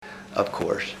of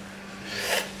course.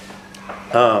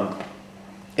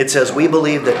 It says, we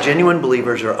believe that genuine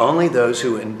believers are only those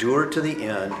who endure to the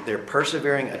end. Their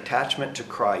persevering attachment to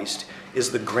Christ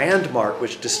is the grand mark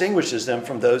which distinguishes them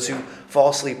from those who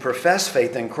falsely profess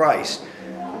faith in Christ.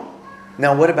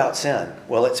 Now, what about sin?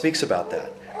 Well, it speaks about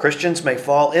that. Christians may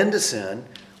fall into sin,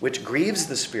 which grieves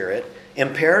the Spirit,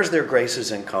 impairs their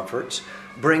graces and comforts,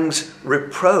 brings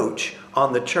reproach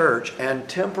on the church and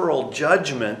temporal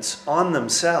judgments on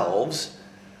themselves,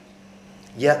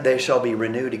 yet they shall be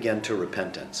renewed again to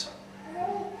repentance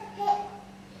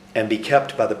and be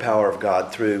kept by the power of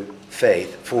God through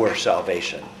faith for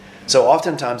salvation. So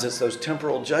oftentimes it's those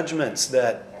temporal judgments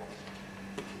that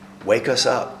wake us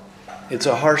up. It's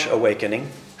a harsh awakening.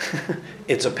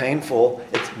 It's a painful,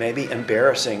 it's maybe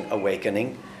embarrassing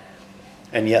awakening.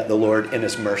 And yet the Lord in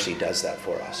His mercy does that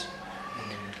for us.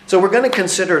 So we're going to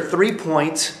consider 3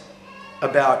 points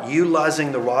about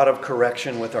utilizing the rod of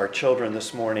correction with our children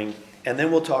this morning. And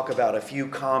then we'll talk about a few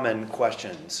common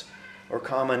questions or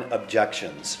common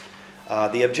objections.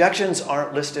 The objections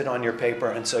aren't listed on your paper,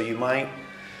 and so you're going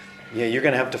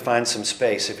to have to find some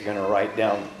space if you're going to write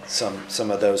down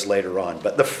some of those later on.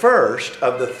 But the first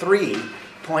of the 3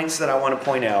 points that I want to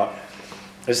point out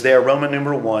is there, Roman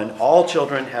numeral 1, all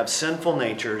children have sinful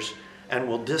natures and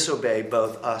will disobey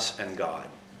both us and God.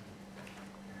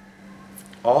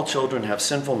 All children have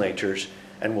sinful natures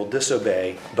and will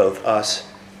disobey both us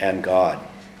and God.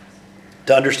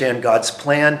 To understand God's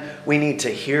plan, we need to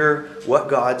hear what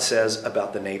God says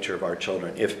about the nature of our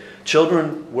children. If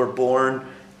children were born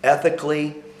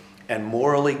ethically and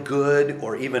morally good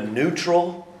or even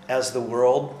neutral, as the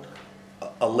world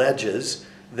alleges,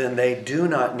 then they do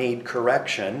not need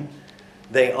correction.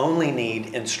 They only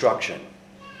need instruction.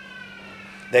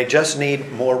 They just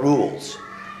need more rules.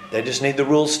 They just need the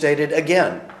rules stated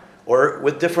again or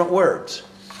with different words.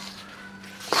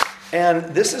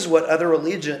 And this is what other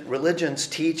religions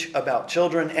teach about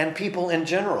children and people in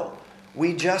general.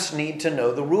 We just need to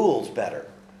know the rules better.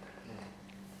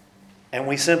 And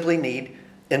we simply need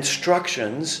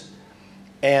instructions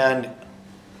and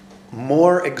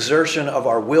more exertion of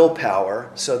our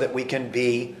willpower so that we can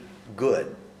be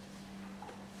good.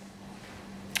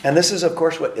 And this is, of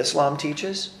course, what Islam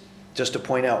teaches. Just to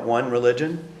point out one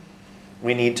religion,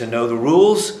 we need to know the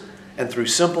rules and through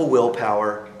simple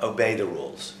willpower, obey the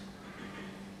rules.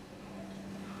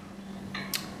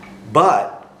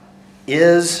 But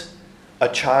is a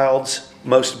child's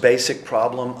most basic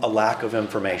problem a lack of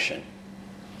information?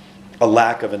 A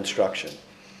lack of instruction?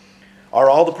 Are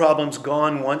all the problems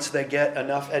gone once they get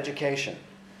enough education?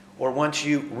 Or once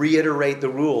you reiterate the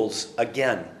rules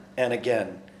again and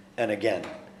again and again?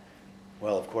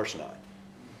 Well, of course not.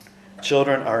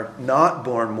 Children are not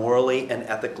born morally and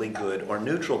ethically good or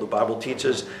neutral. The Bible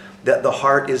teaches that the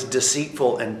heart is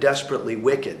deceitful and desperately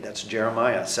wicked. That's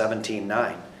Jeremiah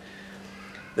 17:9.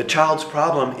 The child's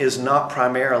problem is not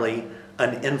primarily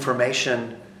an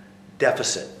information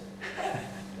deficit.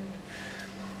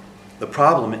 The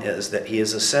problem is that he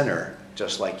is a sinner,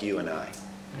 just like you and I.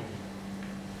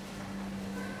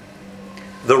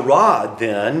 The rod,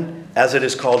 then, as it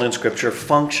is called in Scripture,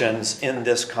 functions in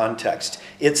this context.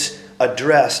 It's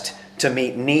addressed to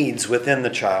meet needs within the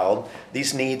child.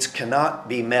 These needs cannot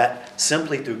be met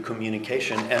simply through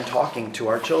communication and talking to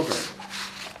our children.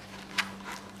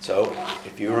 So,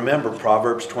 if you remember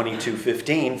Proverbs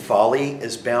 22:15, folly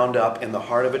is bound up in the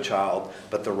heart of a child,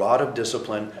 but the rod of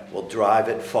discipline will drive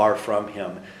it far from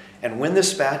him. And when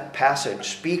this passage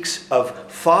speaks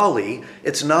of folly,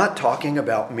 it's not talking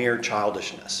about mere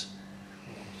childishness.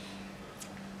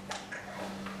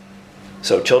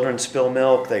 So children spill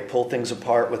milk, they pull things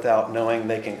apart without knowing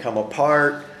they can come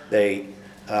apart. They,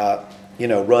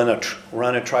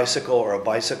 run a tricycle or a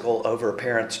bicycle over a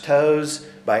parent's toes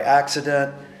by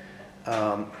accident.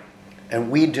 And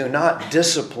we do not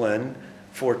discipline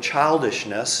for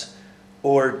childishness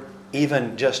or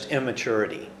even just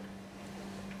immaturity.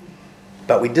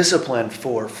 But we discipline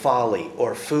for folly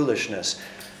or foolishness.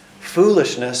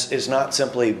 Foolishness is not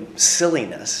simply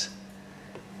silliness.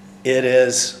 It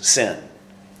is sin.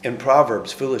 In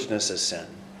Proverbs, foolishness is sin.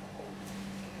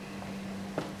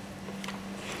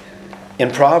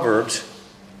 In Proverbs,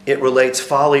 it relates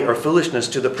folly or foolishness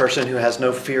to the person who has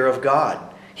no fear of God.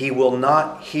 He will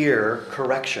not hear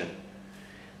correction.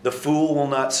 The fool will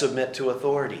not submit to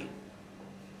authority.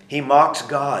 He mocks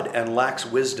God and lacks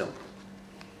wisdom.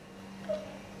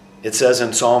 It says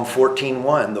in Psalm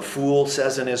 14:1, the fool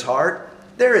says in his heart,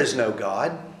 there is no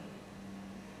God.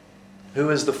 Who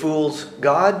is the fool's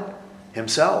God?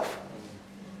 Himself.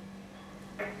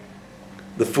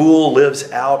 The fool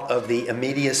lives out of the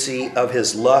immediacy of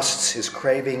his lusts, his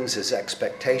cravings, his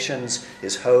expectations,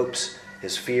 his hopes,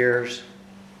 his fears.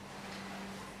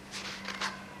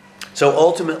 So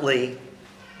ultimately,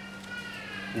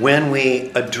 when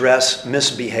we address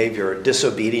misbehavior,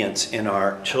 disobedience in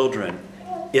our children,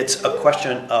 it's a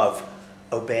question of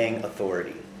obeying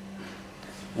authority.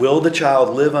 Will the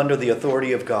child live under the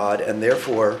authority of God and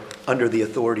therefore under the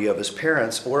authority of his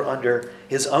parents, or under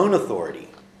his own authority,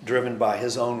 driven by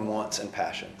his own wants and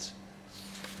passions?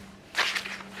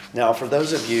 Now, for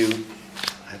those of you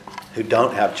who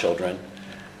don't have children,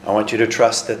 I want you to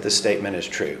trust that this statement is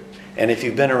true. And if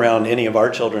you've been around any of our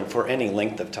children for any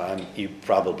length of time, you've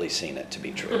probably seen it to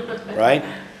be true, right?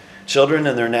 Children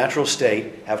in their natural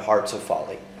state have hearts of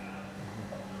folly.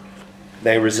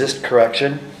 They resist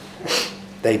correction.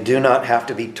 They do not have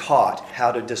to be taught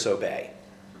how to disobey.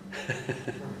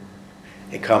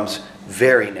 It comes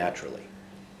very naturally.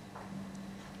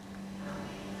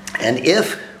 And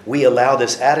if we allow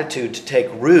this attitude to take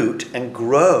root and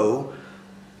grow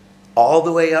all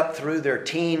the way up through their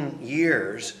teen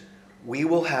years, we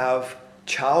will have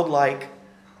childlike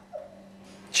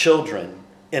children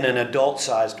in an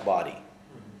adult-sized body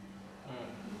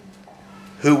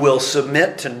who will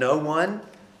submit to no one,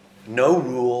 no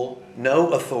rule, no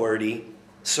authority,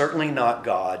 certainly not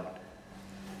God,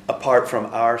 apart from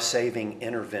our saving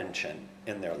intervention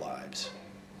in their lives.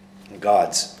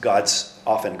 God's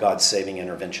saving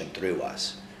intervention through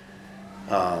us.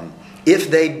 If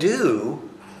they do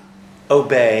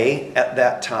obey at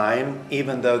that time,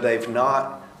 even though they've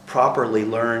not properly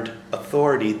learned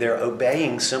authority, they're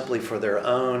obeying simply for their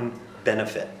own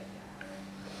benefit,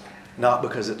 not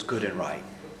because it's good and right,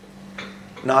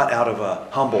 not out of a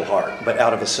humble heart, but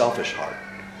out of a selfish heart.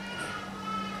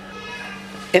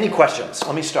 Any questions?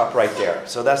 Let me stop right there.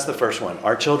 So that's the first one.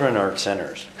 Our children are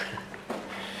sinners.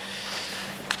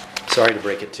 Sorry to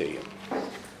break it to you.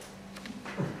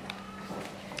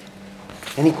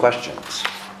 Any questions?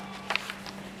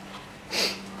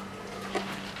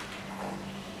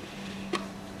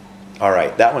 All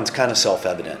right, that one's kind of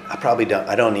self-evident.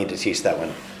 I don't need to teach that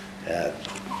one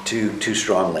too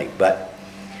strongly. But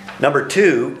number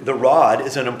 2, the rod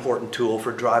is an important tool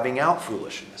for driving out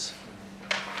foolishness.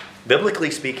 Biblically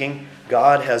speaking,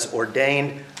 God has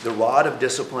ordained the rod of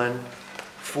discipline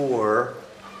for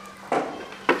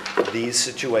these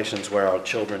situations where our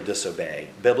children disobey.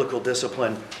 Biblical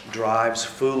discipline drives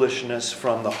foolishness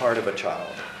from the heart of a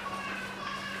child.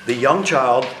 The young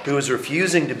child who is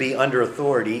refusing to be under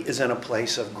authority is in a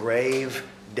place of grave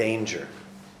danger.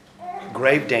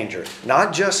 Grave danger.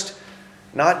 Not just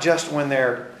when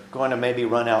they're going to maybe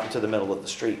run out into the middle of the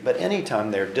street, but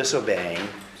anytime they're disobeying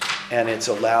and it's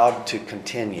allowed to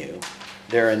continue,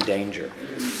 they're in danger.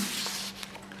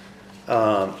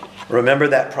 Remember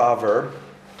that proverb,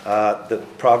 the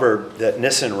proverb that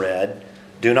Nissen read,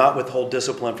 "Do not withhold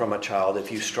discipline from a child.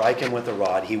 If you strike him with a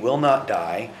rod, he will not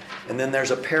die." And then there's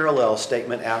a parallel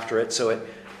statement after it, so it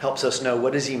helps us know,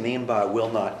 what does he mean by will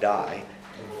not die?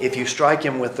 If you strike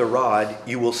him with the rod,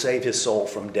 you will save his soul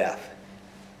from death.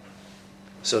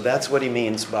 So that's what he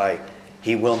means by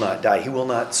he will not die. He will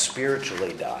not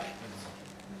spiritually die.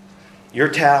 Your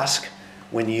task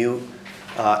when you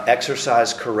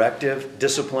exercise corrective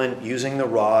discipline using the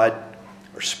rod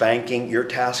or spanking, your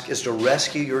task is to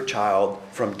rescue your child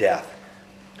from death.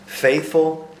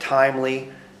 Faithful,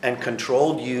 timely, and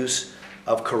controlled use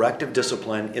of corrective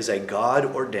discipline is a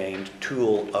God-ordained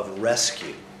tool of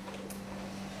rescue.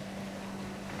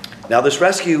 Now, this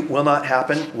rescue will not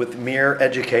happen with mere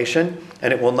education,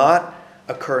 and it will not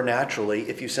occur naturally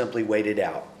if you simply wait it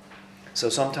out. So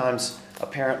sometimes a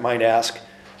parent might ask,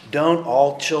 don't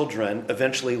all children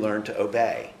eventually learn to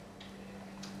obey?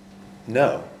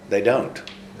 No, they don't.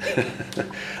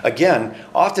 Again,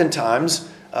 oftentimes,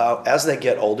 as they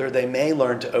get older, they may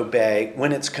learn to obey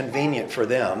when it's convenient for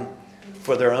them,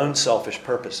 for their own selfish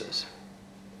purposes.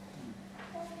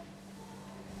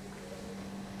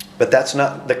 But that's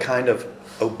not the kind of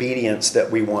obedience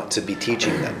that we want to be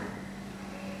teaching them.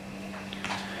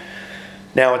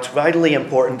 Now, it's vitally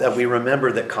important that we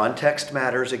remember that context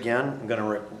matters again. I'm going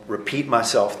to repeat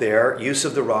myself there. Use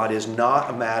of the rod is not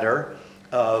a matter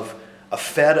of a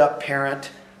fed-up parent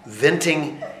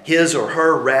venting his or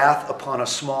her wrath upon a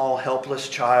small, helpless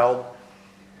child.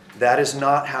 That is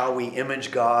not how we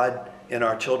image God in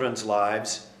our children's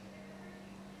lives.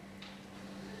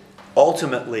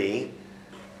 Ultimately,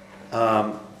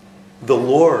 the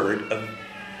Lord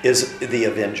is the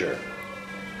avenger.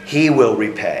 He will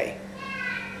repay,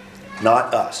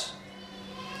 not us.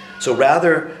 So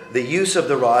rather, the use of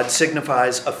the rod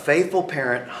signifies a faithful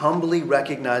parent humbly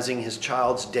recognizing his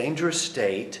child's dangerous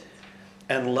state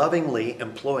and lovingly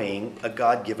employing a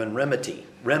God-given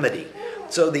remedy.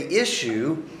 So the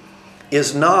issue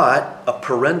is not a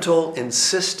parental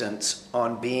insistence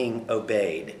on being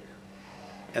obeyed.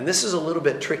 And this is a little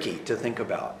bit tricky to think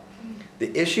about.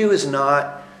 The issue is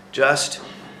not just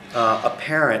a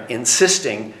parent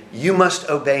insisting, you must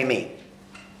obey me.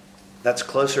 That's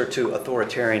closer to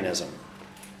authoritarianism.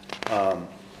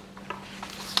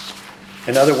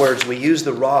 In other words, we use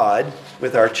the rod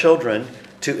with our children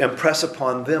to impress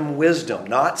upon them wisdom,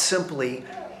 not simply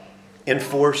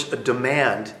enforce a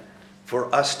demand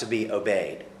for us to be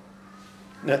obeyed.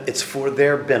 It's for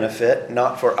their benefit,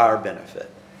 not for our benefit.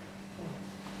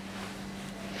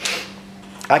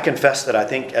 I confess that I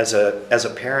think as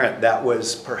a parent, that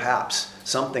was perhaps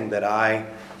something that I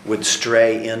would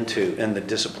stray into in the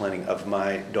disciplining of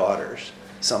my daughters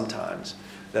sometimes.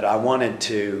 That I wanted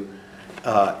to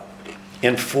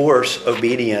enforce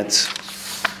obedience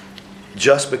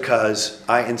just because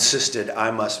I insisted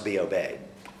I must be obeyed.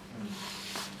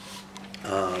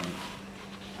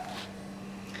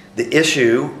 The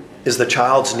issue is the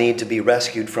child's need to be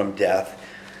rescued from death,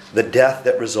 the death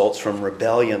that results from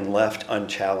rebellion left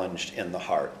unchallenged in the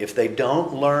heart. If they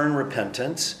don't learn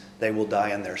repentance, they will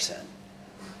die in their sin.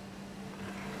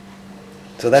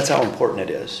 So that's how important it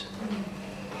is.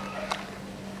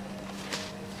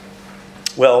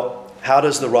 Well, how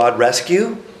does the rod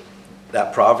rescue?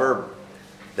 That proverb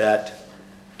that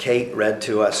Kate read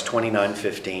to us,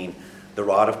 29:15, the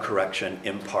rod of correction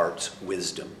imparts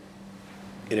wisdom.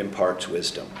 It imparts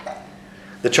wisdom.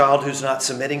 The child who's not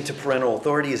submitting to parental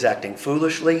authority is acting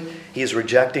foolishly. He is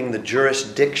rejecting the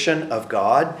jurisdiction of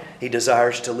God. He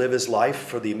desires to live his life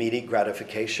for the immediate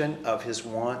gratification of his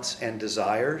wants and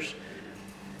desires.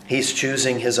 He's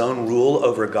choosing his own rule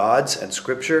over God's and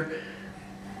Scripture.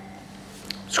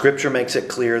 Scripture makes it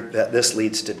clear that this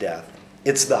leads to death.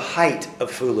 It's the height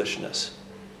of foolishness.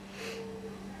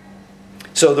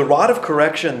 So the rod of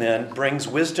correction then brings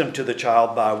wisdom to the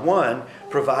child by, one,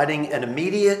 providing an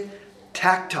immediate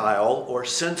tactile or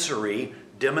sensory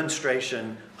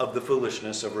demonstration of the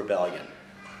foolishness of rebellion.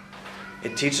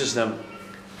 It teaches them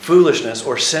foolishness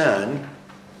or sin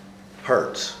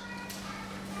hurts.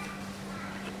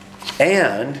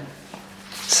 And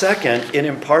second, it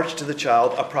imparts to the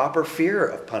child a proper fear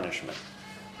of punishment.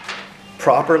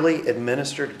 Properly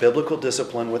administered biblical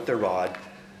discipline with the rod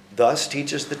thus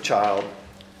teaches the child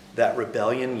that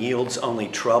rebellion yields only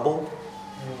trouble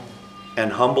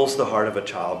and humbles the heart of a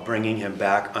child, bringing him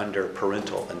back under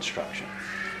parental instruction.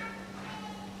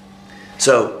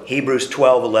 So, Hebrews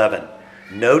 12:11,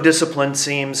 no discipline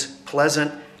seems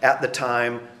pleasant at the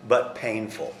time, but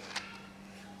painful.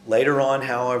 Later on,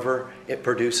 however, it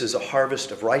produces a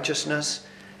harvest of righteousness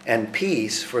and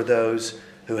peace for those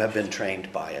who have been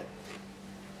trained by it.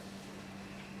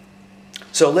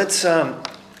 So let's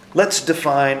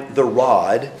define the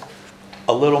rod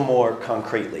a little more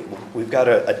concretely. We've got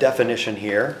a definition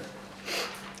here,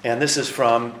 and this is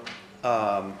from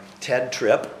Ted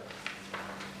Tripp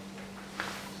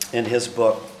in his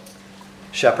book,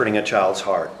 Shepherding a Child's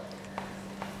Heart.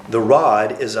 The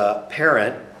rod is a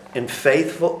parent in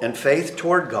faith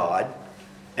toward God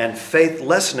and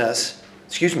faithfulness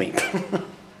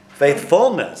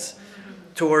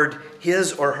toward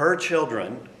his or her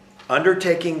children,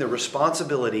 undertaking the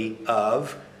responsibility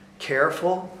of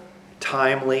careful,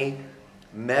 timely,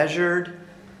 measured,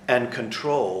 and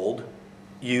controlled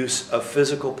use of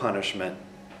physical punishment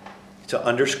to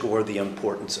underscore the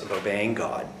importance of obeying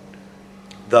God,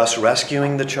 thus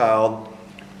rescuing the child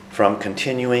from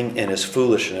continuing in his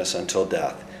foolishness until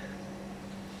death.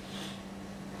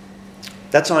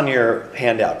 That's on your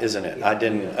handout, isn't it? I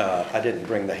didn't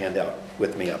bring the handout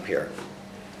with me up here.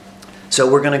 So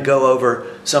we're going to go over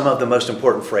some of the most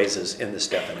important phrases in this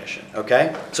definition,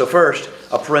 okay? So first,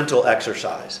 a parental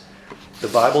exercise. The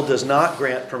Bible does not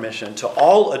grant permission to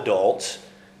all adults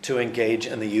to engage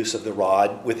in the use of the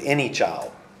rod with any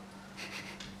child.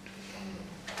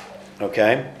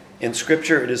 Okay? In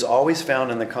Scripture, it is always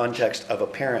found in the context of a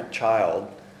parent-child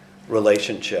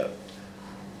relationship.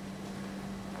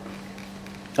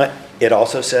 It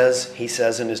also says, he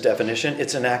says in his definition,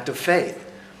 it's an act of faith.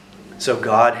 So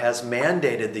God has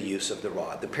mandated the use of the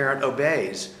rod. The parent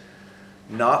obeys,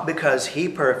 not because he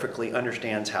perfectly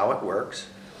understands how it works,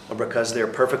 or because they're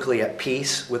perfectly at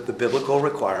peace with the biblical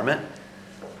requirement,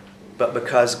 but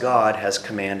because God has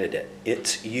commanded it.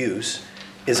 Its use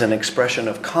is an expression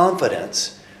of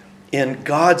confidence in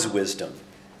God's wisdom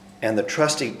and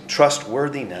the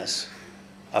trustworthiness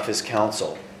of his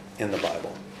counsel in the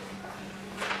Bible.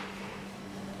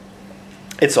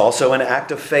 It's also an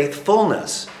act of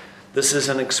faithfulness. This is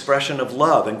an expression of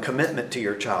love and commitment to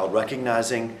your child,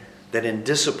 recognizing that in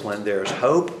discipline there's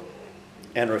hope,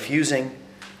 and refusing,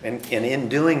 and in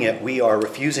doing it, we are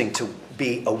refusing to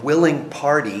be a willing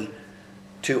party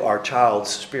to our child's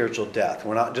spiritual death.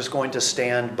 We're not just going to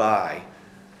stand by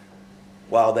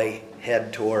while they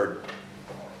head toward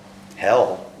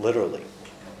hell, literally.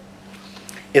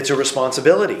 It's a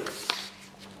responsibility.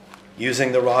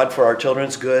 Using the rod for our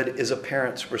children's good is a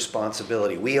parent's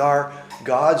responsibility. We are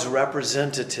God's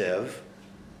representative,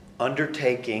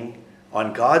 undertaking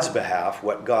on God's behalf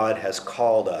what God has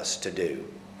called us to do.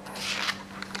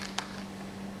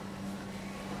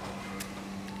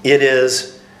 It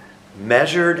is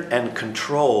measured and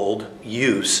controlled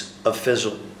use of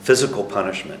physical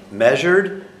punishment.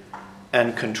 Measured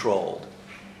and controlled.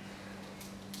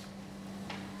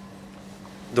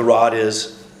 The rod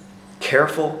is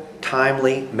careful,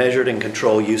 timely, measured and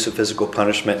controlled use of physical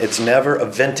punishment. It's never a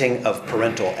venting of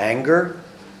parental anger.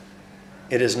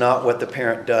 It is not what the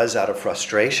parent does out of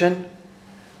frustration.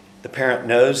 The parent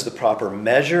knows the proper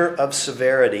measure of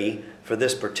severity for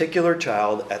this particular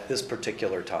child at this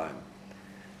particular time.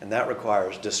 And that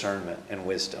requires discernment and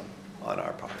wisdom on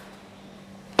our part.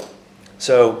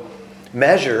 So,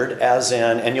 measured as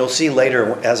in, and you'll see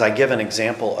later as I give an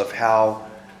example of how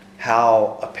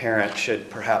a parent should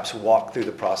perhaps walk through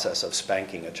the process of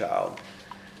spanking a child,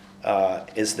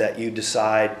 is that you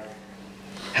decide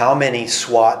how many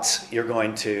swats you're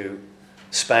going to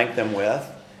spank them with,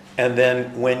 and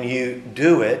then when you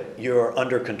do it, you're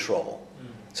under control.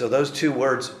 So those two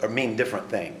words mean different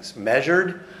things: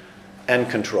 measured and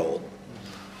controlled.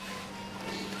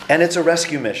 And it's a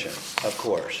rescue mission, of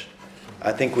course.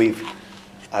 I think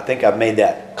I've made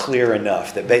that clear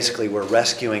enough that basically we're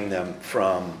rescuing them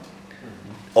from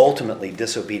ultimately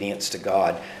disobedience to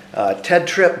God. Ted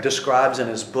Tripp describes in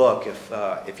his book,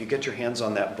 if you get your hands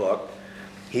on that book,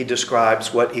 he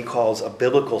describes what he calls a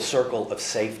biblical circle of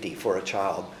safety for a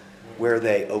child, where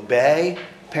they obey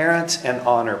parents and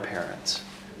honor parents.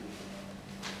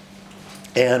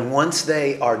 And once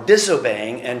they are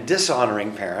disobeying and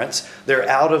dishonoring parents, they're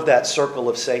out of that circle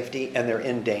of safety and they're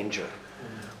in danger.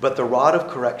 But the rod of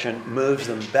correction moves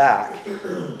them back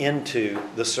into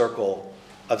the circle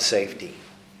of safety.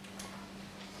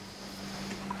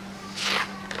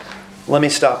 Let me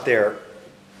stop there.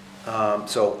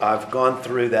 So I've gone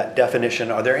through that definition.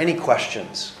 Are there any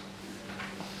questions?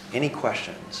 Any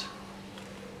questions?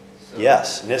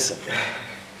 Yes, Nissen.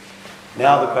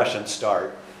 Now the questions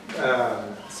start.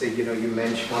 So, you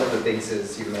mentioned, one of the things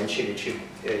is you mentioned it should,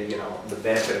 the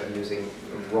benefit of using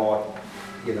rod,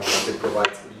 as it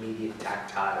provides immediate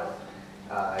tactile,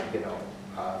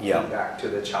 feedback to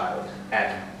the child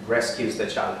and rescues the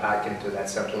child back into that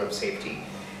circle of safety.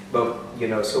 But,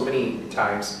 so many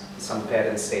times some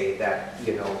parents say that,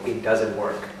 it doesn't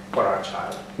work for our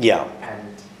child. Yeah.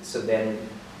 And so then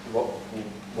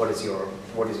what is your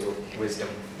wisdom?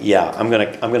 Yeah, I'm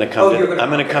gonna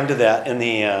come to that in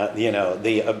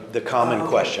the common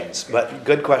questions. Okay. But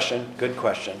good question.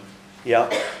 Yeah.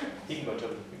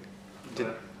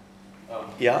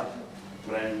 Yeah.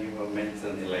 When you were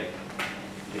mentioning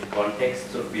the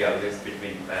context should be always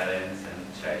between parents and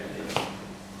child.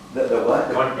 The what?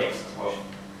 The context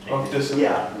of discipline.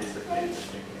 Yeah. Discipline.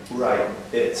 Right.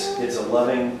 It's a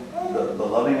loving the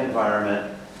loving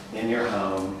environment in your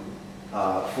home,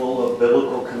 full of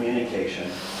biblical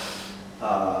communication,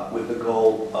 with the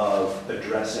goal of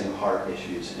addressing heart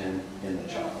issues in the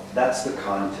child. That's the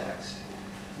context.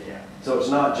 Yeah. So it's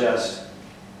not just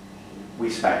we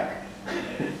spank.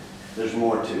 There's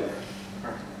more to it.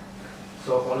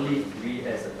 So only we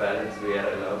as the parents, we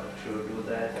are allowed to do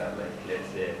that, or let's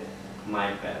say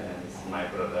my parents, my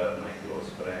brother, my close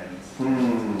friends,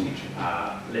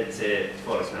 let's say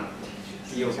for example,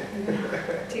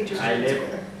 I live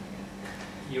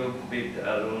you with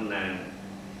Arun and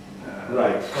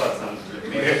right. For some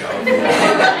period of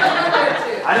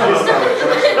I know it's not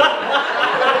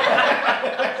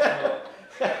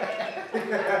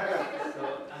So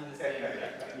I'm just saying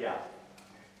that. Yeah.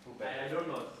 I don't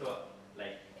know. So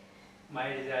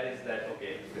my desire is that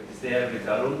okay, if it's there with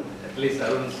Arun, at least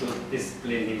Arun should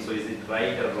discipline him. So is it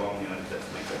right or wrong? That's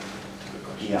my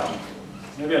question. Yeah.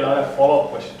 Maybe I'll have a follow-up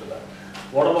question to that.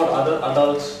 What about other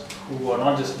adults who are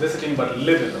not just visiting but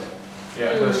live in them?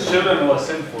 Yeah. Because children who are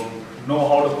sinful know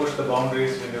how to push the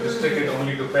boundaries when they restrict it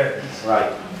only to parents.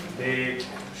 Right. They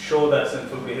show that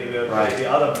sinful behavior Right. to the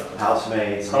other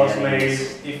members.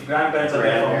 Housemates. If grandparents are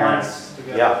there for months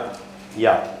together.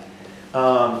 Yeah.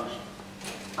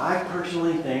 I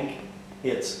personally think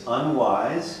it's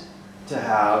unwise to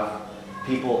have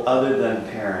people other than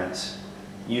parents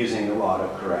using the rod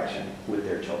of correction with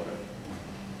their children.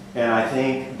 And I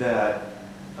think that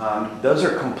Those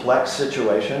are complex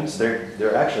situations.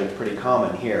 They're actually pretty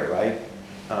common here, right?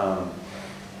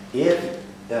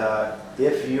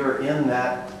 If you're in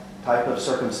that type of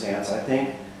circumstance, I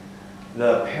think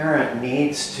the parent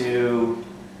needs to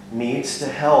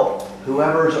help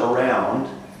whoever's around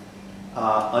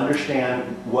understand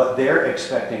what they're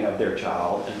expecting of their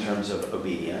child in terms of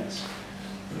obedience.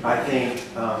 I think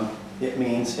it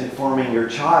means informing your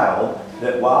child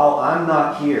that while I'm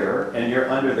not here and you're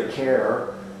under the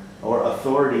care or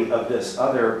authority of this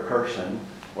other person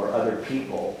or other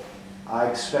people, I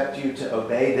expect you to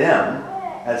obey them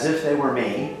as if they were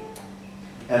me,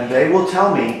 and they will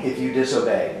tell me if you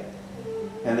disobey,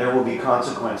 and there will be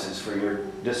consequences for your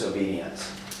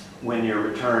disobedience when you're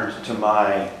returned to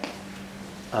my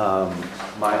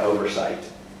oversight.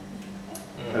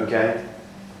 Okay?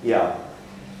 Yeah.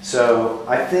 So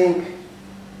I think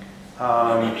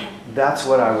that's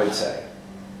what I would say.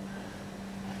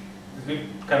 We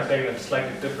kind of take it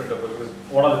slightly different because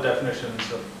one of the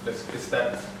definitions of this is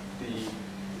that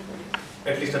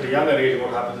at least at a younger age, what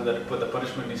happens is that the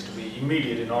punishment needs to be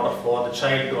immediate in order for the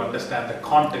child to understand the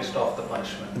context of the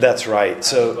punishment. That's right.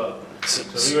 So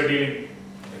we were dealing,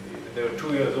 they were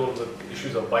 2 years old with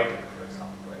issues of biting, for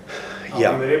example, right?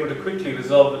 Yeah. We were able to quickly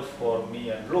resolve it for me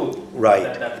and Ruth. Right.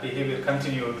 That behavior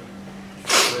continued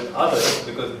with others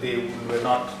because they were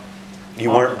not. You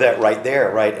weren't that right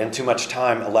there, right? And too much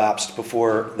time elapsed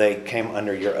before they came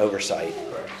under your oversight.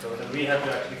 Correct. So then we had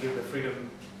to actually give the freedom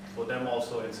for them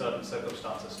also in certain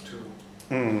circumstances to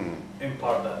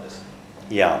impart that discipline.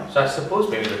 Yeah. So I suppose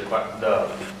maybe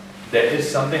there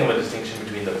is something of a distinction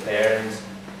between the parent's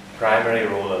primary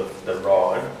role of the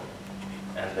rod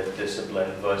and the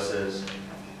discipline versus,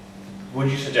 would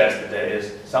you suggest that there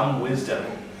is some wisdom,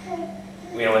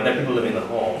 when there are people living in the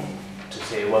home, to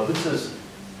say, well, this is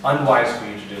unwise for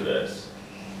you to do this.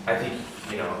 I think,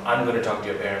 I'm going to talk to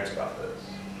your parents about this.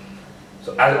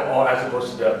 So as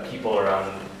opposed to the people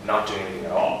around not doing anything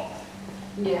at all.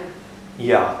 Yeah.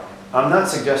 Yeah. I'm not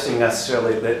suggesting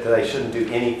necessarily that they shouldn't do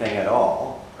anything at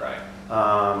all. Right.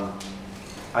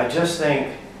 I just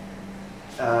think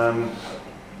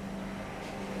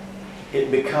it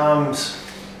becomes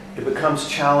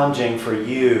challenging for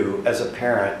you as a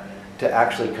parent to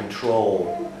actually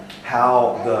control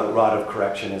how the rod of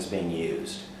correction is being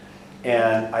used.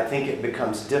 And I think it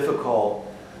becomes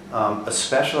difficult,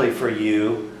 especially for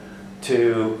you,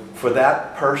 for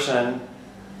that person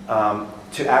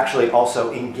to actually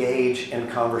also engage in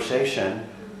conversation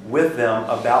with them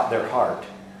about their heart,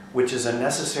 which is a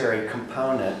necessary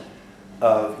component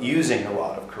of using the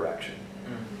rod of correction.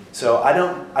 So I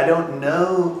don't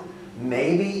know,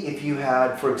 maybe if you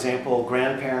had, for example,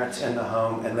 grandparents in the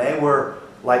home and they were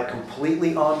like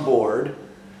completely on board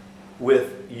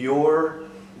with your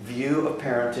view of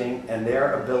parenting and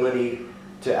their ability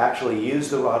to actually use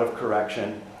the rod of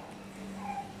correction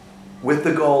with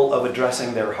the goal of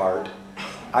addressing their heart.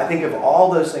 I think if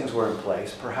all those things were in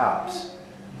place, perhaps.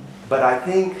 But I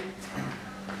think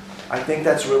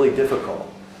that's really difficult.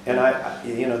 And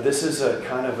this is a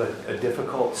kind of a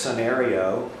difficult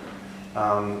scenario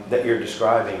that you're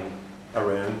describing,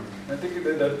 Arun. I think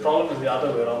the problem is the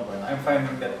other way around. I'm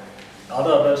finding that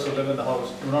other adults who live in the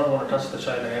house do not want to touch the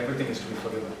child and everything is to be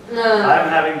forgiven. No. I'm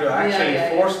having to actually Yeah.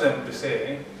 force them to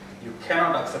say, you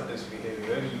cannot accept this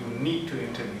behavior, you need to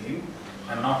intervene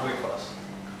and not wait for us.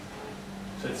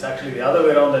 So it's actually the other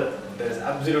way around, that there is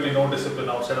absolutely no discipline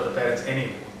outside of the parents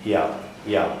anyway. Yeah.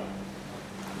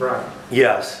 Right.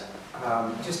 Yes.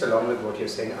 Just along with what you're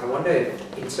saying, I wonder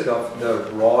if instead of the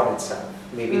rod itself,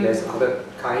 maybe there's other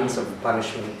kinds of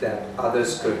punishment that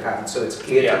others could have. So it's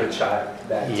clear to the child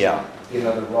that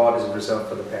the rod is reserved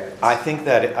for the parents. I think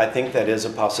that is a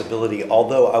possibility.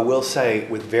 Although I will say,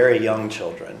 with very young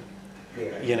children,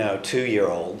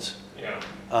 2-year-olds,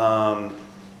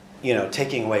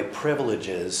 taking away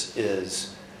privileges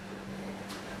is,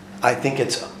 I think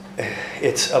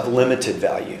it's of limited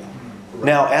value. Right.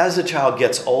 Now, as the child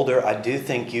gets older, I do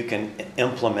think you can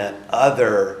implement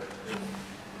other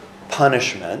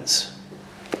punishments.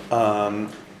 And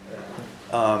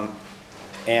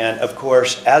of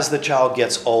course, as the child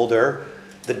gets older,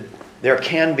 there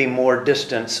can be more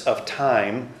distance of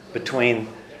time between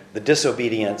the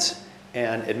disobedience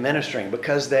and administering,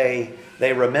 because they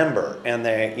remember, and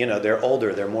they're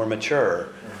older, they're more mature.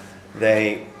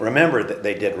 They remember that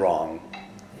they did wrong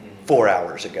 4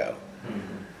 hours ago.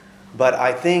 But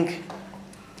I think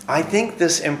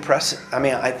this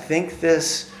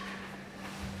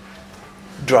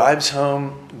drives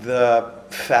home the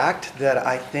fact that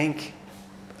I think,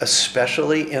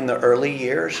 especially in the early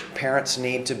years, parents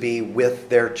need to be with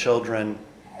their children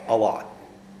a lot.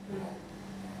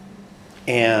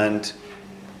 And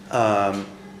I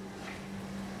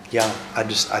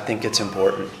think it's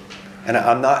important. And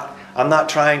I'm not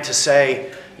trying to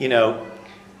say,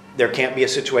 there can't be a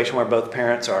situation where both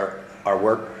parents are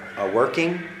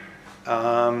working.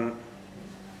 I'm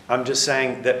just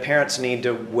saying that parents need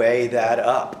to weigh that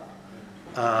up.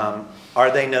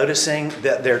 Are they noticing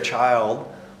that their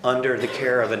child, under the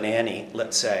care of a nanny,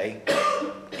 let's say,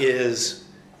 is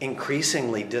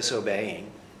increasingly disobeying?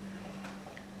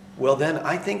 Well, then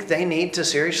I think they need to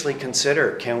seriously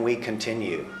consider, can we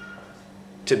continue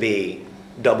to be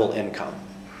double income?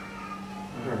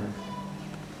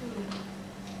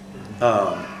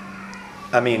 I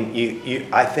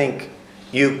think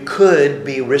you could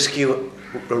be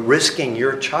risking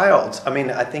your child's.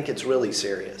 I think it's really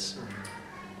serious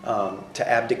to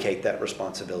abdicate that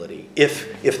responsibility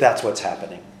if that's what's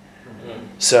happening.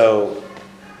 So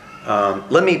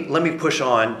let me push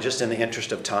on just in the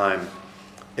interest of time.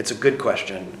 It's a good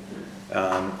question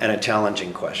and a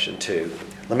challenging question too.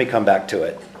 Let me come back to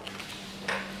it.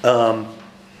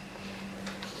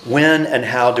 When and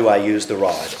how do I use the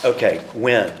rod? Okay,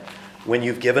 when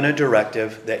you've given a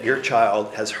directive that your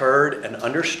child has heard and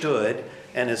understood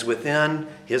and is within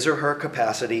his or her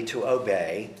capacity to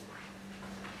obey,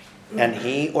 and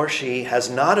he or she has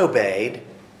not obeyed,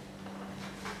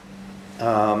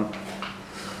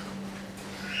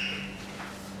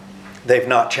 they've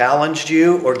not challenged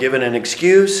you or given an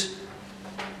excuse.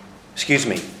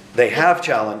 They have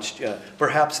challenged you.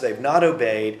 Perhaps they've not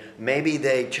obeyed. Maybe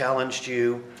they challenged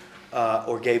you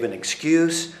or gave an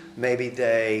excuse. Maybe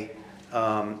they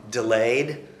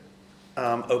delayed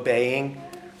obeying.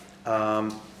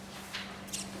 And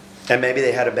maybe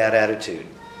they had a bad attitude.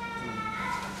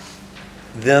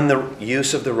 Then the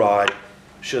use of the rod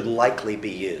should likely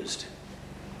be used.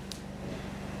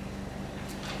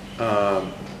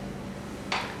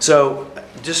 So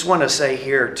just want to say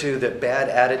here too that bad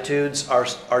attitudes are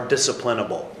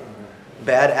disciplinable.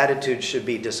 Bad attitudes should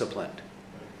be disciplined.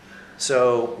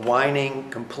 So whining,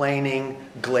 complaining,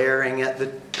 glaring at the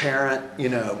parent,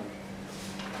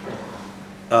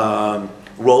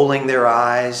 rolling their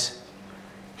eyes,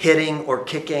 hitting or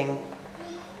kicking,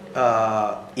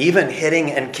 even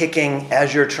hitting and kicking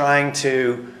as you're trying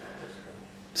to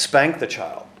spank the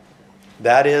child.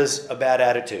 That is a bad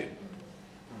attitude.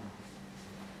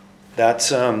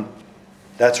 That's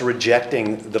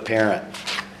rejecting the parent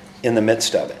in the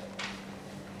midst of it.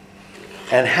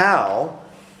 And how?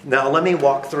 Now let me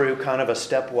walk through kind of a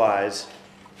stepwise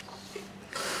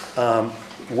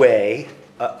way,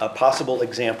 a possible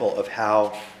example of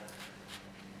how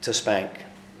to spank.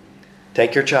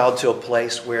 Take your child to a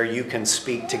place where you can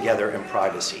speak together in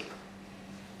privacy.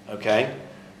 Okay?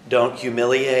 Don't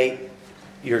humiliate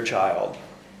your child.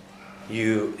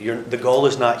 The goal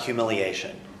is not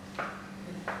humiliation.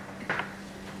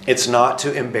 It's not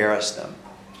to embarrass them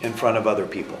in front of other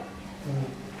people.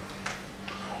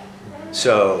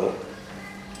 So,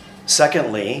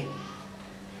 secondly,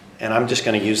 and I'm just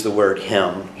going to use the word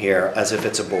him here as if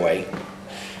it's a boy,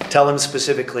 tell him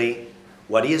specifically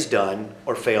what he has done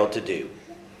or failed to do.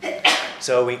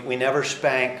 So we never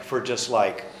spank for just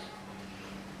like,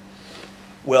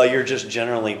 well, you're just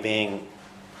generally being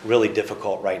really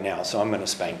difficult right now, so I'm going to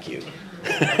spank you.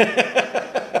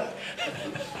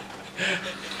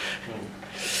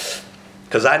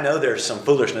 Because I know there's some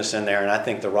foolishness in there, and I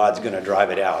think the rod's going to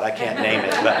drive it out. I can't name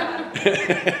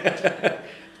it,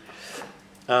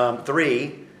 but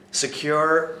 3,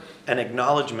 secure an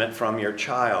acknowledgement from your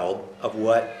child of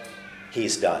what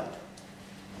he's done.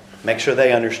 Make sure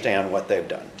they understand what they've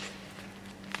done.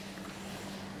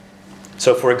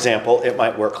 So, for example, it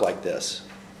might work like this.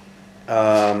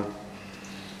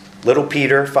 Little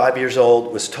Peter, 5 years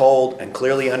old, was told and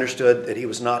clearly understood that he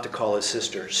was not to call his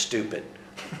sister stupid.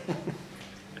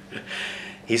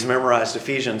 He's memorized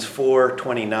Ephesians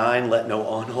 4:29, let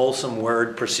no unwholesome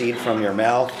word proceed from your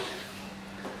mouth.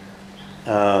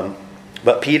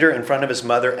 But Peter, in front of his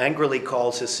mother, angrily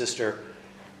calls his sister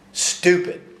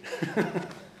stupid.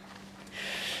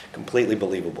 Completely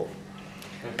believable.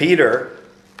 Peter,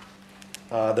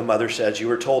 the mother says, you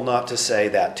were told not to say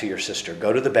that to your sister.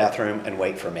 Go to the bathroom and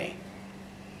wait for me.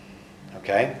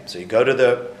 Okay? So you go to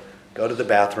the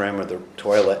bathroom or the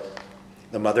toilet.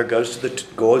 The mother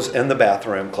goes in the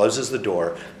bathroom, closes the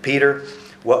door. Peter,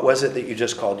 what was it that you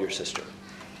just called your sister?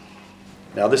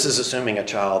 Now this is assuming a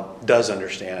child does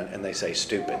understand and they say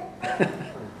stupid.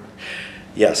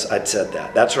 Yes, I'd said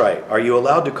that. That's right. Are you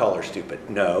allowed to call her stupid?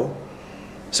 No.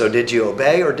 So did you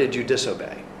obey or did you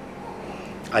disobey?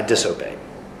 I disobeyed.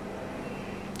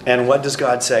 And what does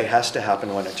God say has to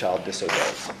happen when a child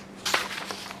disobeys?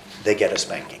 They get a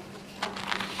spanking,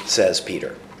 says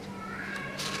Peter.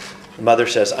 The mother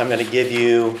says, I'm going to give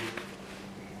you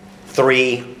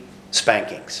 3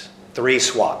 spankings, 3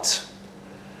 swats.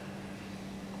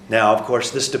 Now, of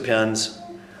course, this depends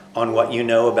on what you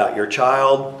know about your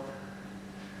child.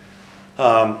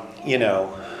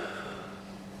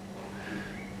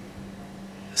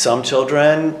 Some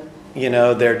children,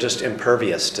 they're just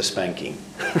impervious to spanking.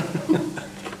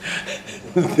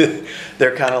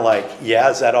 They're kind of like, yeah,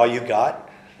 is that all you got?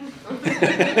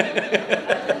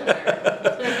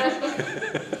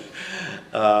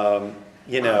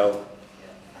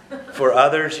 For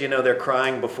others, they're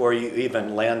crying before you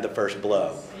even land the first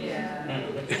blow. Yeah.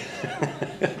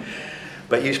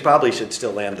 But you probably should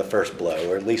still land the first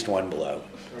blow, or at least one blow.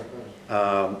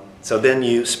 So then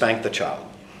you spank the child.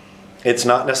 It's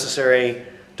not necessary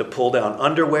to pull down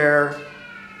underwear,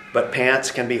 but pants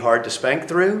can be hard to spank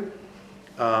through.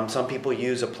 Some people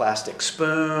use a plastic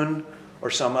spoon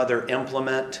or some other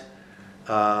implement.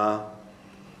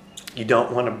 You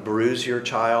don't want to bruise your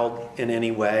child in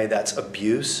any way. That's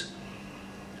abuse.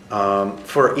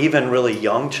 For even really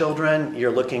young children,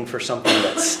 you're looking for something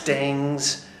that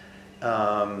stings,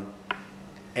 and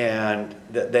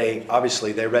that they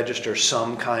register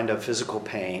some kind of physical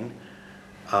pain.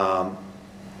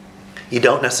 You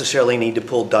don't necessarily need to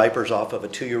pull diapers off of a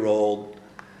 2-year-old,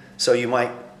 so you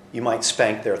might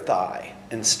spank their thigh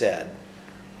instead.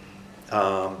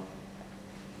 A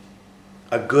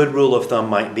good rule of thumb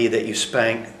might be that you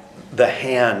spank the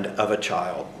hand of a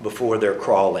child before they're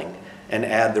crawling and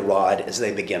add the rod as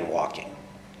they begin walking.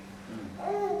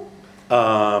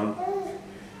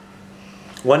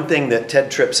 One thing that Ted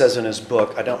Tripp says in his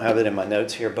book, I don't have it in my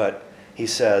notes here, but he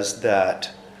says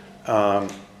that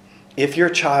if your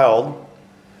child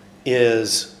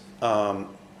is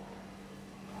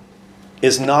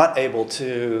not able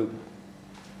to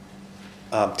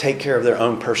take care of their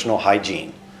own personal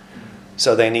hygiene,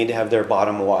 so they need to have their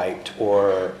bottom wiped,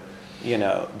 or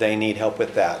they need help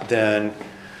with that, then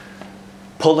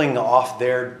pulling off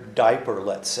their diaper,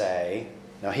 let's say.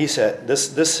 Now he said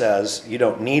this says you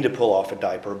don't need to pull off a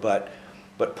diaper, but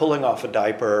pulling off a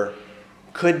diaper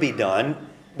could be done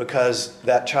because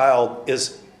that child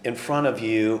is in front of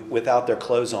you without their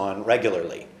clothes on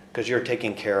regularly, because you're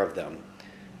taking care of them.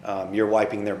 You're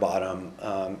wiping their bottom,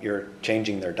 you're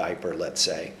changing their diaper, let's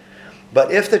say.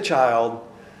 But if the child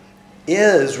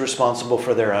is responsible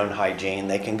for their own hygiene,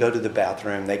 they can go to the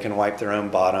bathroom, they can wipe their own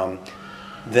bottom,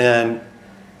 then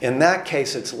in that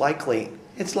case it's likely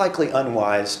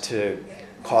unwise to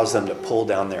cause them to pull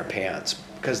down their pants,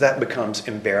 because that becomes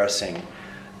embarrassing.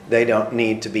 They don't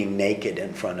need to be naked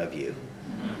in front of you.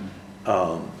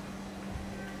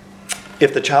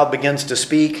 If the child begins to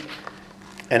speak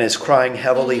and is crying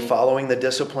heavily following the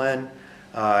discipline,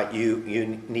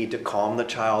 you need to calm the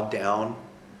child down,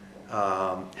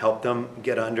 help them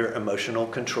get under emotional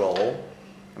control.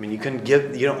 I mean, you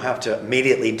don't have to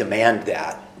immediately demand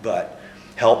that, but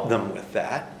help them with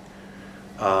that.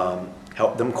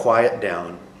 Help them quiet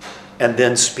down, and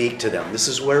then speak to them. This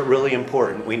is where it's really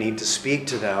important. We need to speak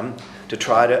to them to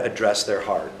try to address their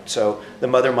heart. So the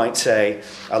mother might say,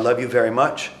 I love you very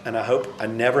much, and I hope I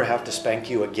never have to spank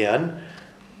you again.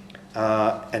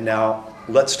 And now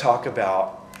let's talk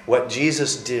about what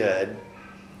Jesus did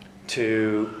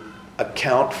to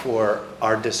account for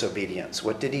our disobedience.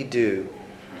 What did he do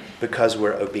because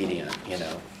we're obedient,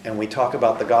 And we talk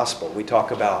about the gospel. We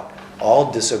talk about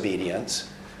all disobedience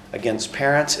against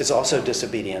parents is also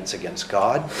disobedience against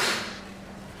God,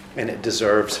 and it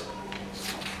deserves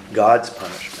God's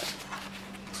punishment.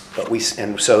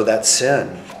 So that's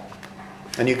sin.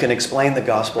 And you can explain the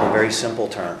gospel in very simple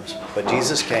terms. But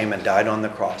Jesus came and died on the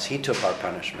cross. He took our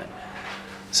punishment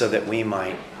so that we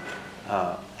might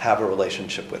have a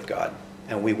relationship with God,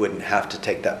 and we wouldn't have to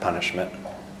take that punishment.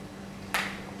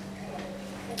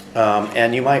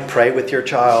 And you might pray with your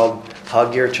child,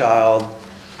 hug your child.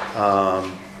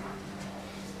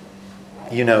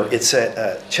 It's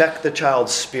check the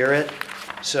child's spirit.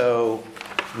 So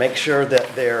make sure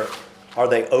that are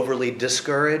they overly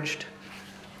discouraged,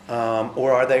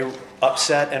 or are they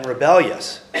upset and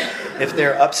rebellious? If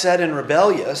they're upset and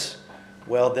rebellious,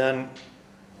 well, then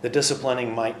the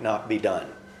disciplining might not be done.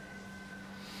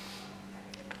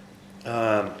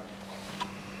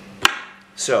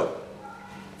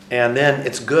 And then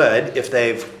it's good if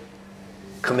they've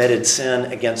committed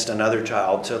sin against another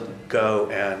child to go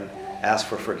and ask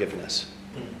for forgiveness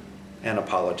and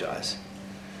apologize.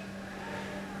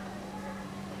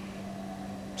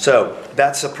 So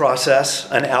that's a process,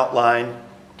 an outline.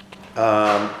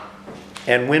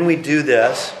 And when we do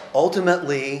this,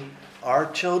 ultimately,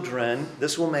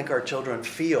 this will make our children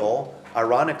feel,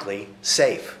 ironically,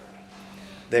 safe.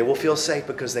 They will feel safe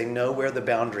because they know where the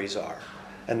boundaries are,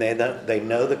 and they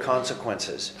know the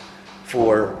consequences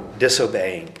for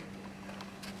disobeying.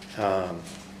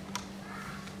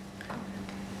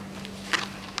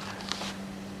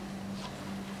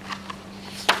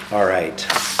 All right.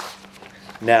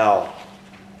 Now,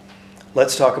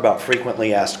 let's talk about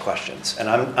frequently asked questions. And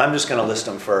I'm just going to list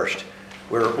them first.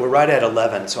 We're right at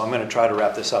 11, so I'm going to try to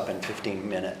wrap this up in 15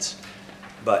 minutes.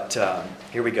 But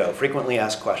here we go. Frequently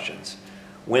asked questions.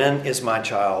 When is my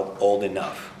child old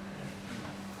enough?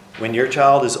 When your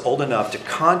child is old enough to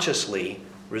consciously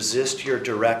resist your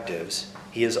directives,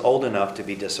 he is old enough to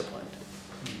be disciplined.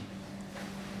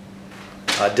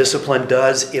 Discipline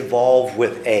does evolve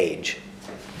with age.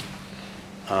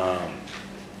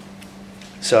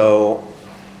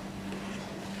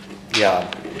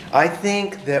 I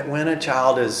think that when a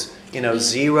child is,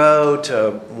 0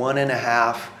 to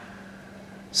 1.5,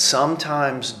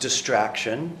 sometimes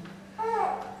distraction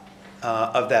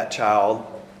of that child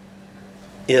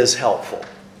is helpful.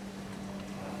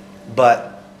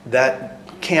 But that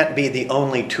can't be the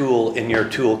only tool in your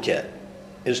toolkit,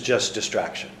 is just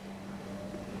distraction.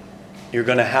 You're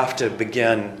going to have to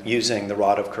begin using the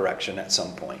rod of correction at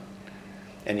some point,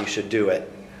 and you should do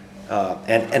it.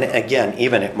 And again,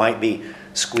 even it might be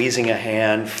squeezing a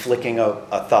hand, flicking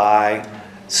a thigh,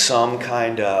 some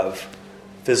kind of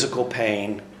physical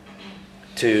pain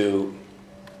to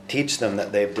teach them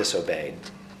that they've disobeyed.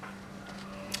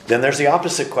 Then there's the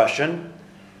opposite question.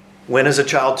 When is a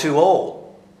child too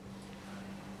old?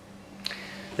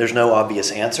 There's no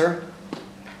obvious answer.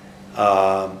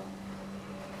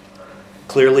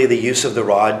 Clearly, the use of the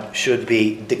rod should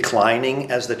be declining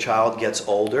as the child gets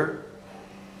older.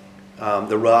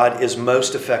 The rod is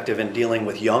most effective in dealing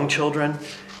with young children,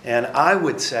 and I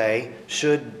would say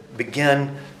should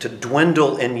begin to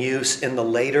dwindle in use in the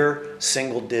later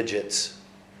single digits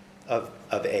of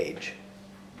age.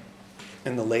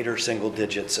 In the later single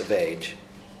digits of age.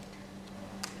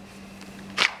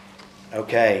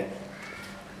 Okay.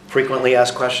 Frequently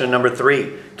asked question number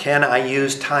 3. Can I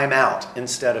use timeout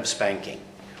instead of spanking?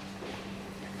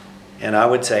 And I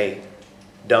would say,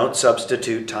 don't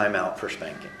substitute timeout for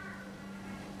spanking.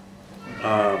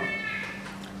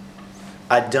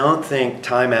 I don't think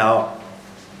timeout,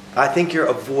 I think you're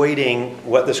avoiding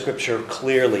what the scripture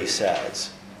clearly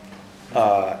says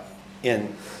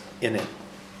in it.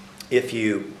 If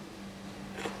you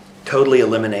totally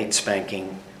eliminate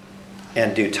spanking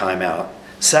and do timeout.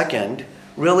 Second,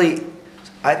 really,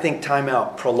 I think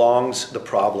timeout prolongs the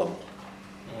problem.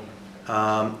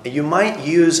 You might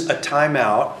use a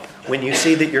timeout when you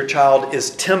see that your child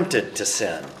is tempted to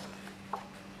sin.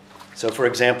 So, for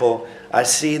example, I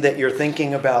see that you're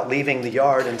thinking about leaving the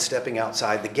yard and stepping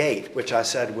outside the gate, which I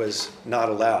said was not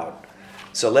allowed.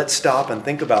 So let's stop and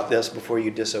think about this before you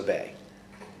disobey.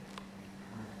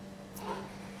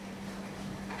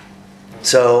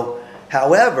 So,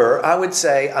 however, I would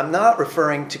say I'm not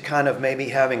referring to kind of maybe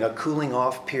having a cooling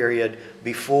off period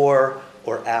before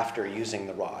or after using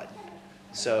the rod.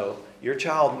 So your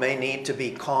child may need to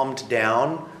be calmed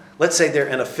down. Let's say they're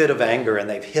in a fit of anger and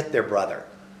they've hit their brother.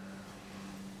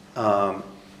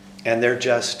 And they're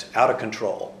just out of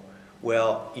control.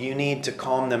 Well, you need to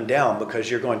calm them down because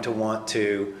you're going to want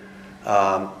to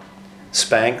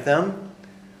spank them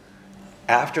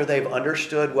after they've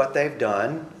understood what they've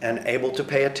done and able to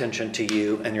pay attention to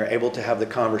you, and you're able to have the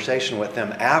conversation with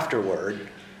them afterward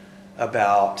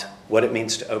about what it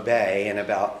means to obey and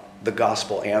about the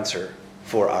gospel answer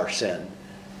for our sin.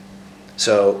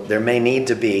 So there may need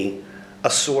to be a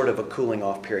sort of a cooling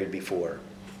off period before.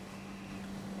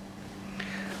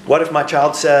 What if my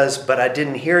child says, but I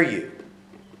didn't hear you?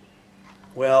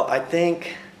 Well, I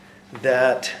think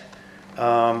that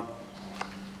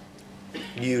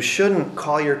you shouldn't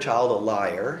call your child a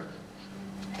liar.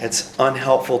 It's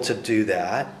unhelpful to do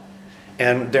that.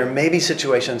 And there may be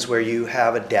situations where you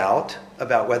have a doubt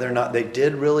about whether or not they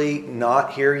did really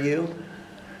not hear you.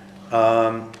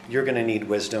 You're going to need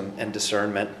wisdom and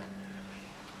discernment.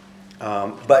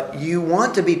 But you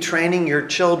want to be training your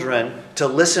children to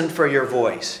listen for your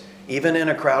voice, even in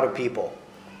a crowd of people.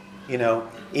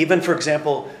 Even, for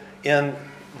example, in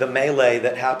the melee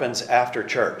that happens after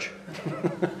church.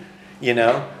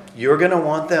 You're going to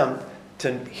want them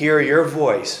to hear your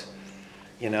voice.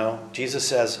 Jesus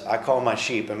says, I call my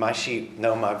sheep, and my sheep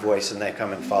know my voice, and they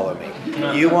come and follow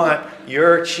me. You want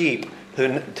your sheep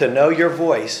to know your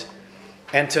voice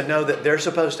and to know that they're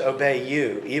supposed to obey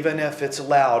you, even if it's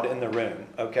loud in the room,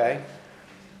 okay?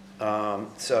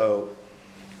 So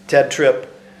Ted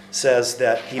Tripp says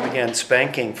that he began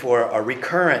spanking for a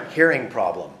recurrent hearing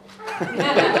problem.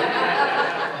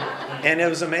 And it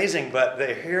was amazing, but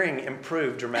the hearing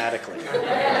improved dramatically.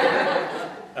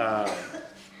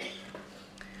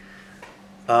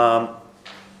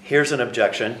 Here's an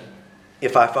objection.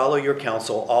 If I follow your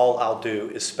counsel, all I'll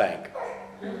do is spank.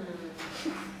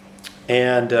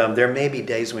 And there may be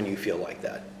days when you feel like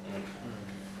that.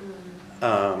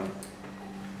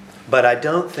 But I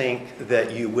don't think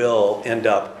that you will end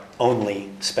up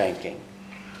only spanking.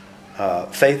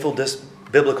 Faithful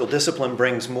biblical discipline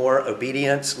brings more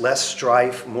obedience, less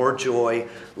strife, more joy,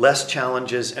 less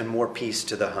challenges, and more peace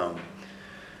to the home.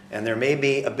 And there may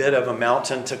be a bit of a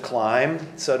mountain to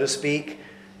climb, so to speak.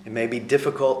 It may be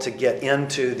difficult to get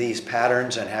into these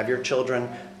patterns and have your children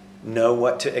know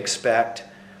what to expect.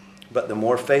 But the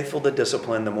more faithful the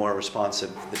discipline, the more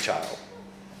responsive the child.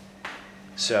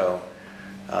 So,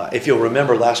 if you'll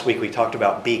remember last week we talked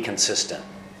about be consistent.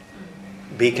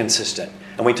 Be consistent.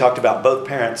 And we talked about both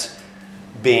parents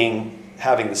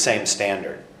having the same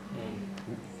standard.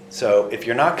 So if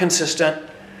you're not consistent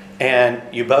and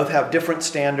you both have different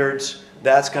standards,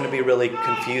 that's going to be really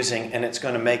confusing, and it's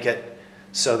going to make it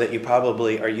so that you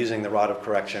probably are using the rod of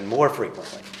correction more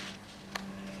frequently.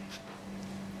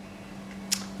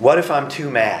 What if I'm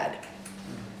too mad?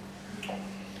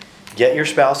 Get your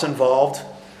spouse involved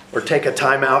or take a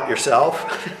time out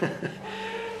yourself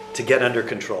to get under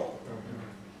control.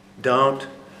 Don't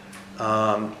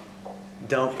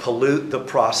pollute the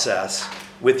process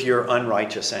with your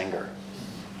unrighteous anger.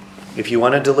 If you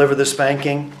want to deliver the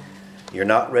spanking, you're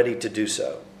not ready to do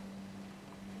so.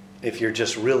 If you're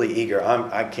just really eager,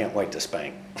 I can't wait to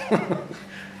spank.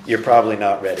 You're probably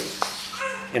not ready.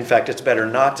 In fact, it's better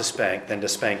not to spank than to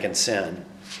spank in sin.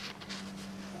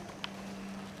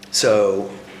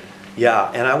 So,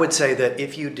 yeah, and I would say that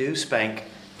if you do spank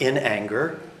in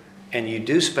anger, and you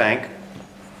do spank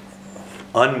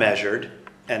unmeasured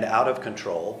and out of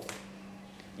control,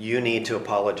 you need to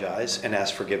apologize and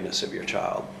ask forgiveness of your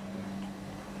child.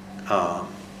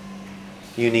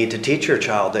 You need to teach your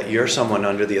child that you're someone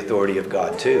under the authority of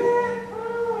God too,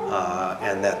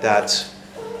 and that's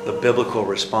the biblical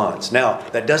response. Now,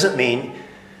 that doesn't mean,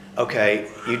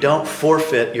 you don't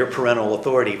forfeit your parental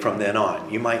authority from then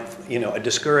on. You might, a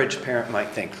discouraged parent might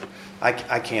think, I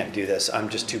can't do this. I'm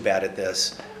just too bad at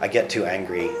this. I get too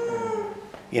angry,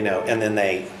 and then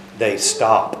they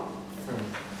stop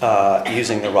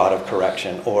using the rod of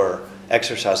correction or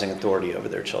exercising authority over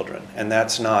their children. And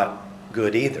that's not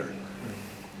good either.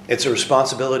 It's a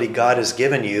responsibility God has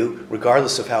given you,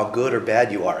 regardless of how good or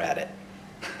bad you are at it.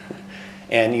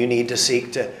 And you need to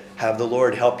seek to have the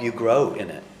Lord help you grow in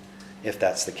it, if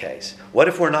that's the case. What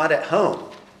if we're not at home?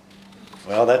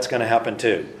 Well, that's going to happen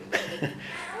too.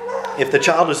 If the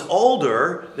child is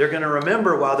older, they're going to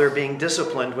remember while they're being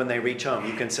disciplined when they reach home.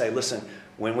 You can say, listen,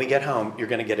 when we get home, you're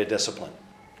going to get a discipline.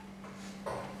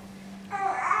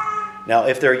 Now,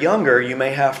 if they're younger, you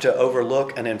may have to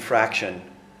overlook an infraction,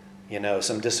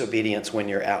 some disobedience when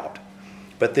you're out.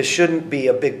 But this shouldn't be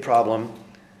a big problem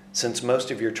since most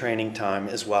of your training time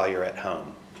is while you're at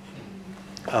home.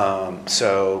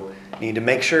 So you need to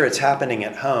make sure it's happening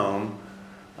at home.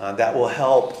 That will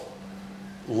help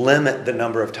limit the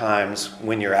number of times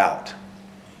when you're out.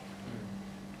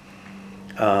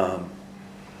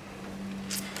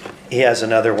 He has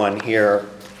another one here.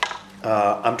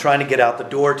 I'm trying to get out the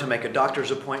door to make a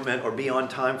doctor's appointment or be on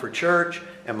time for church,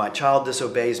 and my child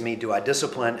disobeys me. Do I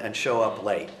discipline and show up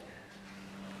late?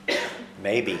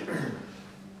 Maybe.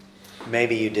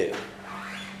 Maybe you do.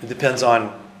 It depends on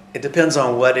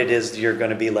what it is you're going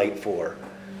to be late for,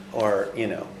 or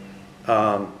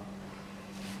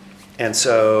and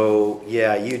so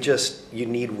you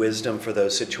need wisdom for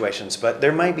those situations. But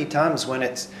there might be times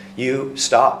when you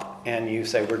stop and you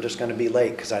say, we're just going to be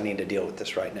late because I need to deal with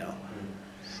this right now.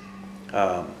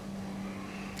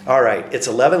 All right, it's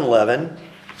 11:11.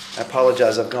 I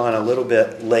apologize, I've gone a little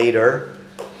bit later.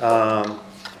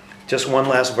 Just one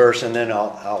last verse, and then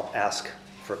I'll ask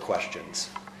for questions.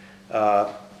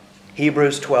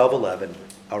 Hebrews 12:11.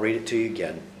 I'll read it to you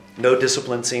again. No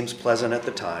discipline seems pleasant at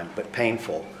the time, but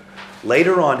painful.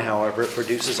 Later on, however, it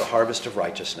produces a harvest of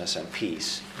righteousness and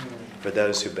peace for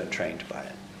those who've been trained by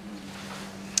it.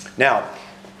 Now,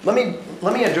 let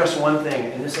me address one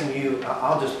thing, and this thing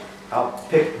I'll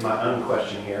pick my own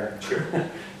question here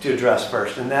to address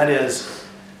first, and that is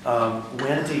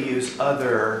when to use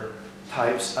other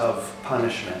types of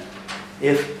punishment.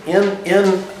 If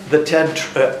in the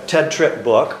Ted Tripp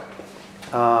book,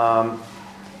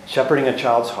 Shepherding a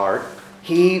Child's Heart,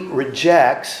 he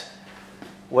rejects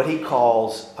what he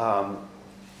calls,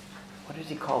 what did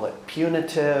he call it?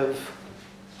 Punitive.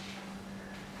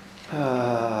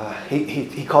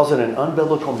 He calls it an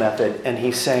unbiblical method, and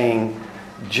he's saying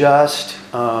just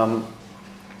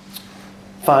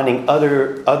finding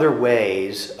other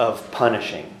ways of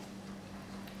punishing.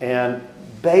 And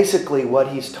basically what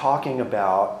he's talking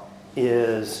about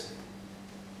is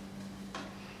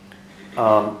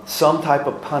some type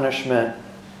of punishment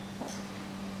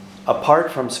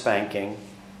apart from spanking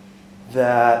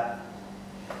that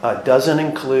doesn't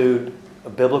include a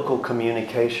biblical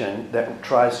communication that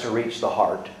tries to reach the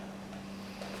heart.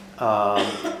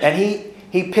 And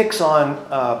he picks on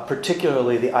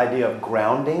particularly the idea of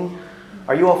grounding.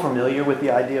 Are you all familiar with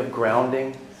the idea of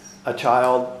grounding a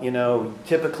child?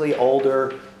 Typically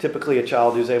older, typically a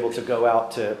child who's able to go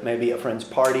out to maybe a friend's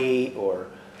party or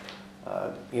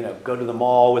go to the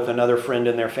mall with another friend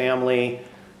in their family.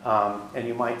 And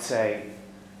you might say,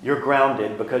 you're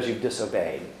grounded because you've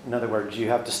disobeyed. In other words, you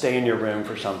have to stay in your room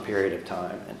for some period of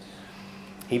time. And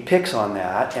he picks on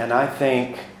that, and I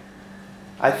think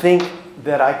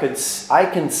that I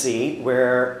can see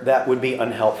where that would be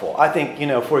unhelpful. I think,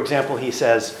 for example, he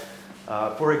says,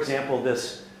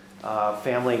 this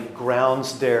family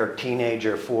grounds their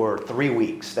teenager for 3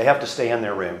 weeks. They have to stay in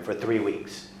their room for 3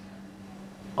 weeks,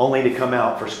 only to come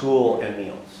out for school and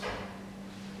meals.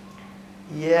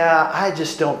 Yeah, I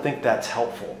just don't think that's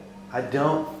helpful.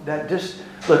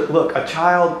 Look, a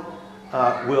child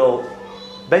will,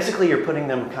 basically you're putting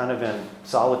them kind of in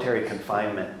solitary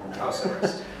confinement. House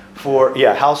arrest.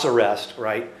 House arrest,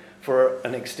 right? For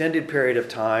an extended period of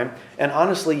time. And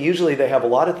honestly, usually they have a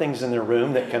lot of things in their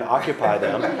room that can occupy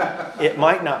them. It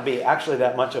might not be actually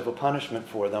that much of a punishment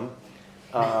for them,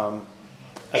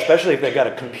 especially if they've got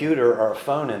a computer or a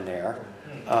phone in there.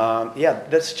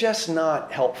 That's just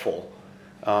not helpful.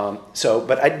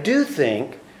 But I do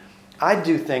think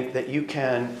that you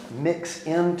can mix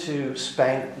into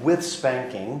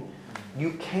spanking.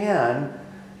 You can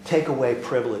take away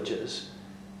privileges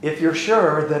if you're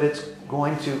sure that it's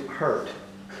going to hurt,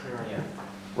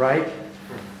 right?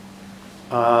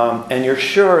 And you're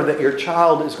sure that your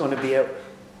child is going to be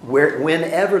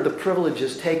whenever the privilege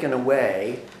is taken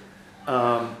away,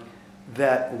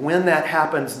 that when that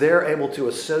happens, they're able to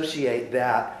associate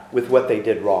that with what they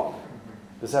did wrong.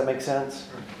 Does that make sense?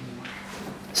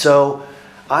 So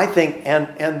I think,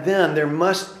 and then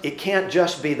it can't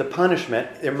just be the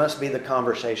punishment, there must be the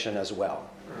conversation as well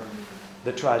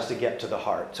that tries to get to the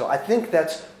heart. So I think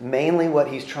that's mainly what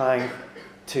he's trying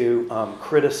to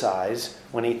criticize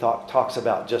when he talks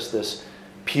about just this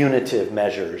punitive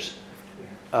measures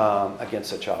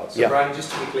against a child. So Brian,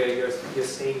 just to be clear, you're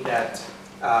saying that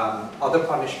other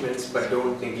punishments, but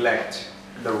don't neglect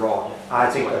the wrong. I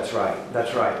think that's right.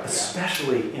 That's right.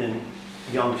 Especially in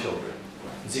young children,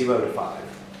 0 to 5.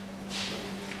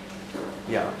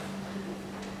 Yeah.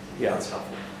 That's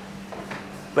helpful.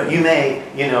 But you may,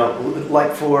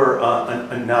 like for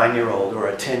a 9-year-old or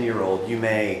a 10-year-old, you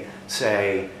may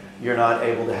say, you're not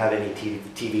able to have any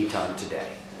TV time today.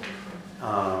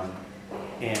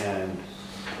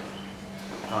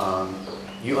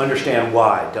 You understand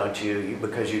why, don't you?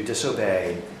 Because you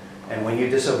disobeyed. And when you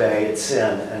disobey, it's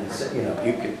sin. And,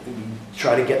 you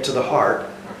try to get to the heart.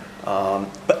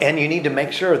 And you need to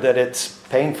make sure that it's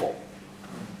painful,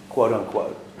 quote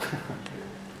unquote.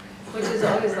 Which is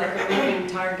always like a moving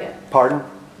target. Pardon?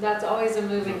 That's always a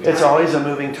moving target. It's always a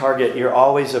moving target. You're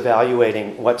always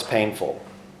evaluating what's painful.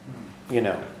 It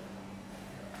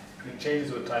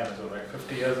changes with time as well, right?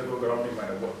 50 years ago, grounding might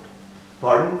have worked.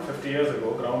 Pardon? 50 years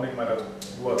ago, grounding might have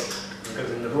worked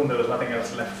because in the room there was nothing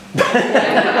else left.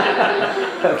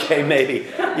 Okay, maybe.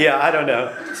 Yeah, I don't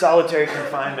know. Solitary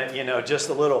confinement, just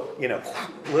a little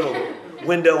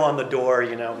window on the door,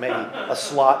 maybe a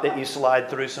slot that you slide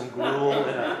through some gruel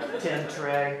in a tin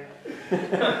tray.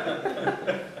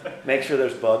 Make sure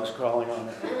there's bugs crawling on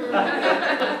it.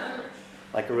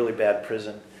 Like a really bad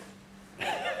prison.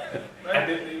 One of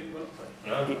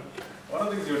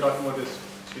the things you were talking about is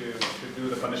to do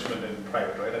the punishment in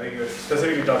private, right? I think you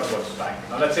specifically talked about spanking.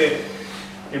 Now let's say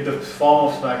if the form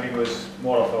of spanking was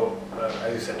more of a,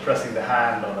 as you said, pressing the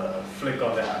hand or a flick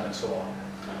on the hand and so on.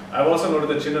 I've also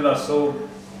noticed that children are so,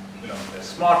 they're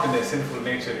smart in their sinful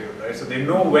nature, right? So they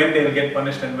know when they'll get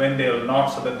punished and when they'll not,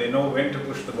 so that they know when to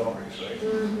push the boundaries, right?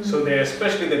 Mm-hmm. So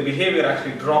especially their behavior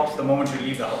actually drops the moment you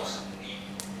leave the house.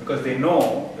 Because they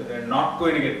know that they're not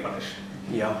going to get punished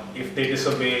if they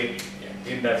disobey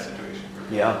in that situation.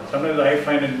 Yeah. Sometimes I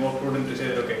find it more prudent to say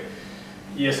that, okay,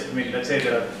 yes, let's say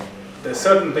there are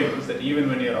certain things that even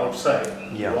when you're outside,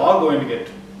 you are going to get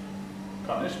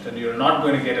punished and you're not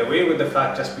going to get away with the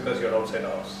fact just because you're outside the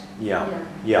house.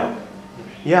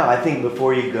 Yeah, I think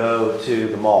before you go to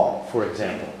the mall, for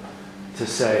example, to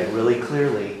say really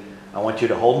clearly, I want you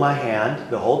to hold my hand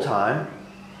the whole time.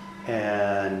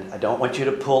 And I don't want you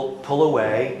to pull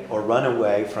away or run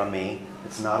away from me.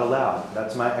 It's not allowed.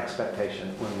 That's my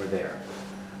expectation when we're there.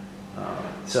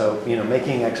 So,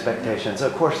 making expectations.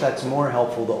 Of course, that's more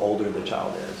helpful the older the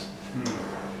child is.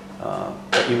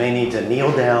 But you may need to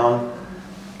kneel down,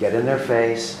 get in their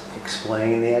face,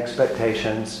 explain the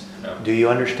expectations. No. Do you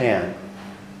understand?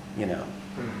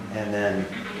 And then,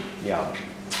 yeah.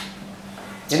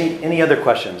 Any other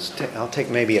questions? I'll take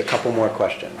maybe a couple more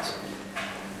questions.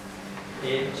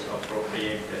 Age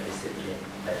appropriate discipline.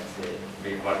 That's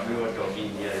what we were talking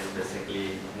here is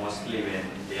basically mostly when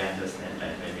they understand,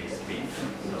 like when we speak.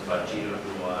 So for 0 to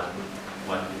 1,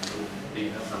 1 to 2, do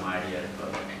you have some idea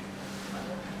about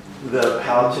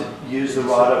How to use the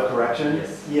rod of correction?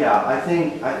 Yes. Yeah, I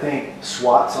think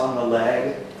swats on the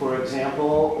leg, for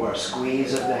example, or a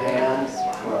squeeze of the hand,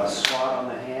 or a swat on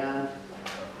the hand.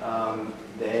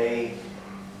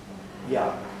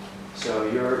 So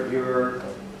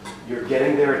you're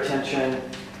getting their attention.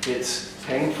 It's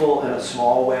painful in a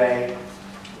small way.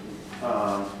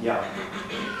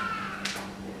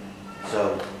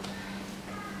 So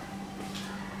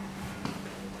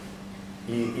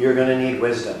you're going to need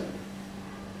wisdom.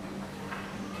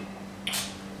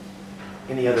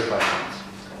 Any other questions?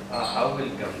 how will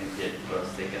communicate? For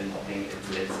second thing,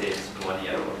 let's say it's 1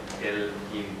 year old. Tell him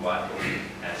what he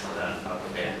has done or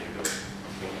failed to do.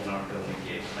 We cannot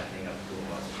communicate nothing up to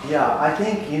us. Yeah, I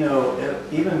think,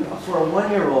 even for a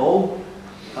 1-year-old,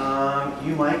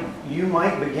 you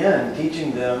might begin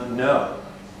teaching them no,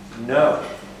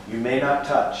 you may not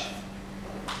touch,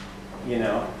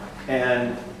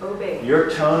 and Obey.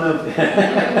 your tone of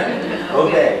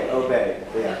obey.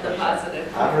 Yeah. The positive.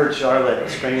 I've heard Charlotte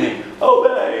screaming,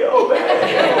 obey.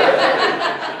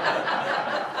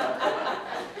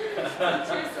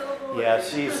 Yeah,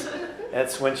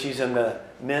 that's when she's in the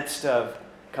midst of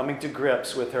coming to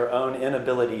grips with her own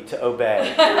inability to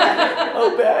obey.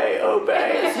 Obey,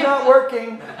 it's not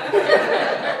working.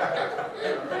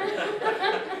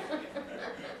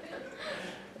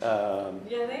 Yeah,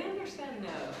 they understand no.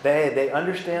 They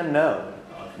understand no,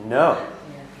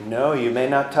 you may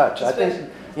not touch. I think,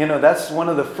 that's one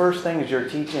of the first things you're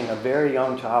teaching a very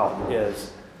young child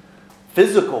is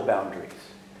physical boundaries.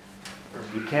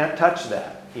 You can't touch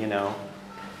that,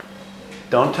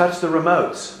 Don't touch the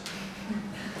remotes.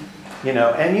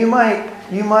 And you might,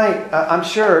 I'm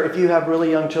sure if you have really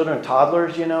young children,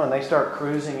 toddlers, and they start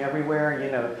cruising everywhere,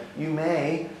 you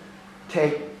may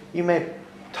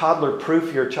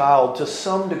toddler-proof your child to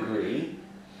some degree,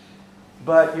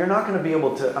 but you're not going to be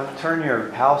able to turn your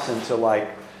house into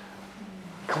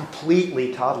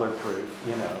completely toddler-proof,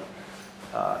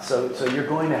 So you're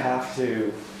going to have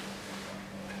to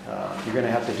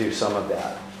do some of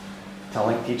that.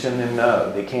 Teaching them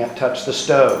no, they can't touch the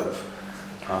stove.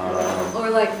 Or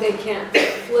they can't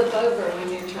flip over when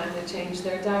you're trying to change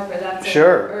their diaper. That's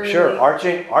Sure.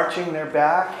 Arching their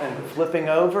back and flipping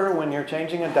over when you're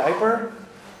changing a diaper.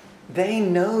 They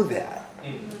know that.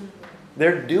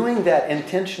 They're doing that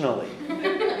intentionally.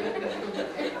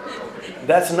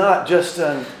 That's not just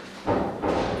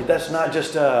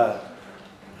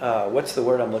what's the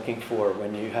word I'm looking for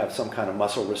when you have some kind of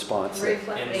muscle response?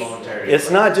 Involuntary. It's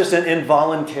not just an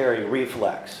involuntary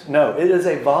reflex. No, it is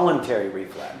a voluntary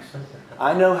reflex.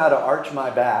 I know how to arch my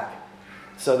back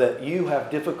so that you have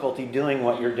difficulty doing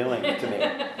what you're doing to me.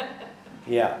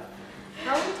 Yeah.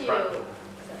 How would you,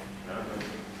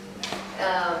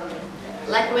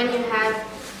 when you have,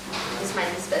 this might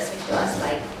be specific to us,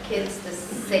 kids the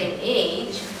same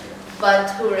age,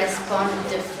 but who respond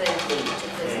differently to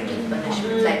physical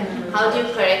punishment? How do you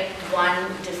correct one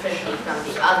differently from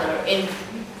the other in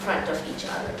front of each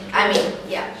other?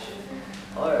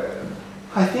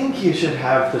 I think you should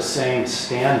have the same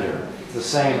standard, the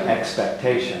same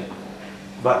expectation.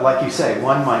 But like you say,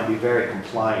 one might be very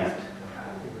compliant,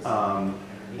 and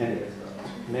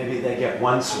maybe they get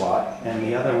 1 swat, and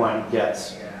the other one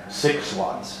gets 6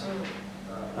 swats.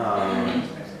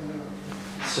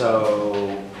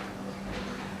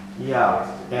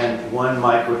 And one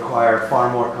might require far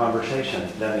more conversation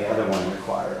than the other one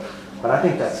required. But I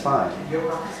think that's fine.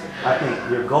 I think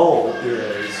your goal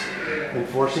is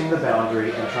enforcing the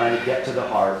boundary and trying to get to the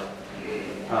heart,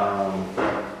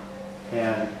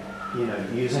 and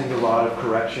using the rod of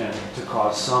correction to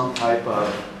cause some type of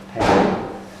pain,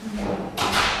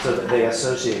 so that they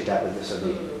associate that with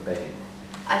disobeying.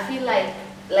 I feel like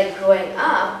growing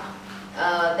up,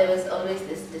 there was always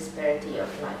this disparity of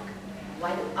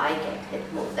why do I get hit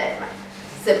more than my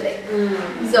sibling?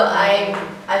 So I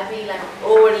feel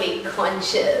overly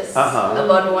conscious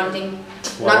about wanting,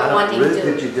 not wanting to.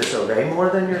 Did you disobey more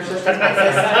than your sister? My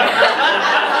sister.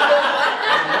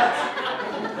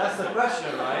 That's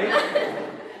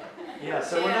Yeah,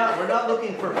 so we're not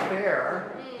looking for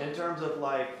fair in terms of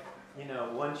like,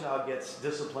 one child gets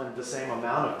disciplined the same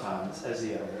amount of times as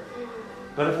the other.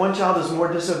 But if one child is more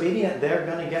disobedient, they're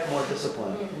going to get more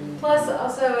discipline. Plus,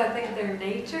 also, I think their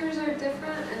natures are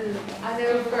different. And I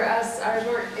know for us, ours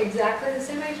weren't exactly the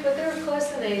same age, but they were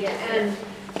close in age. And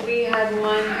we had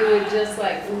one who would just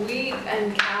like weep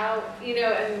and cow,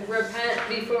 and repent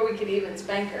before we could even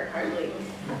spank her, hardly.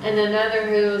 And another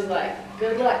who was like,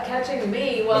 good luck catching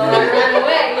me while I run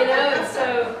away, And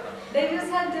so they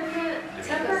just had different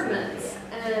temperaments.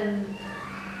 And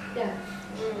yeah.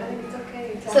 I think it's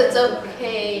okay. So it's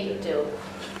okay to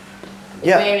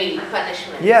vary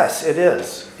punishment. Yes, it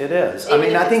is. It is. I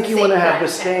mean, I think you want to have the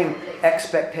same content.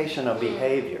 expectation of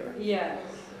behavior. Yeah.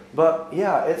 But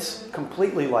yeah, it's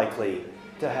completely likely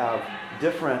to have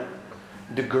different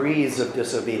degrees of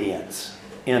disobedience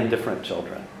in different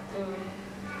children.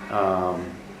 Our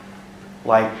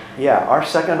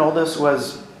second oldest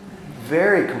was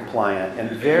very compliant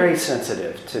and very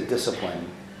sensitive to discipline.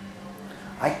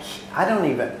 I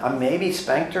maybe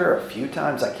spanked her a few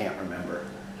times, I can't remember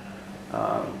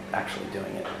actually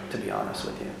doing it, to be honest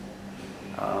with you.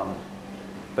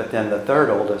 But then the third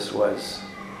oldest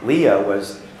Leah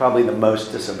was probably the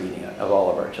most disobedient of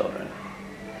all of our children.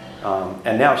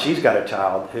 And now she's got a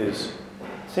child who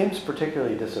seems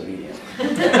particularly disobedient.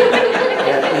 And,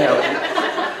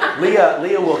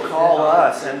 Leah will call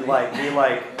us and be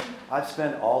like, I've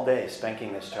spent all day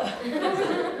spanking this child.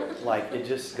 Like, it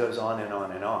just goes on and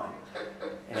on and on.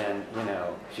 And,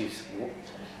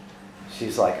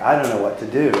 she's like, I don't know what to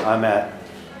do. I'm at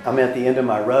the end of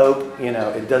my rope.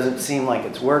 It doesn't seem like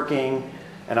it's working.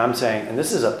 And I'm saying, and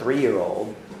this is a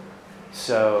 3-year-old.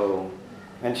 So,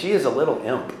 and she is a little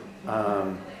imp.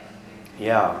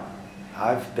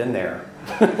 I've been there.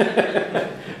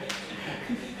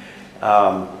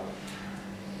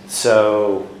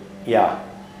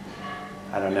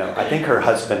 I don't know. I think her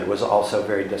husband was also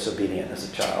very disobedient as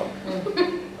a child.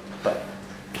 But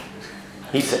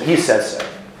he says so.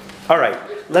 All right,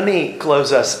 let me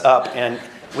close us up, and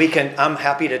I'm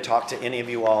happy to talk to any of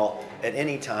you all at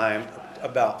any time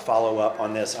about follow-up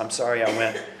on this. I'm sorry I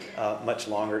went much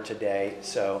longer today.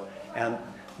 And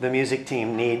the music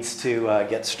team needs to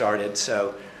get started.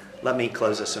 So let me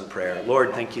close us in prayer.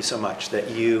 Lord, thank you so much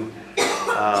that you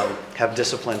have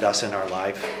disciplined us in our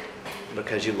life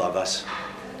because you love us.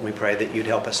 We pray that you'd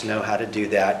help us know how to do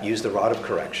that, use the rod of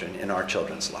correction in our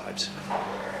children's lives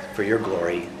for your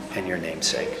glory and your name's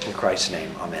sake. In Christ's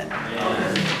name, amen.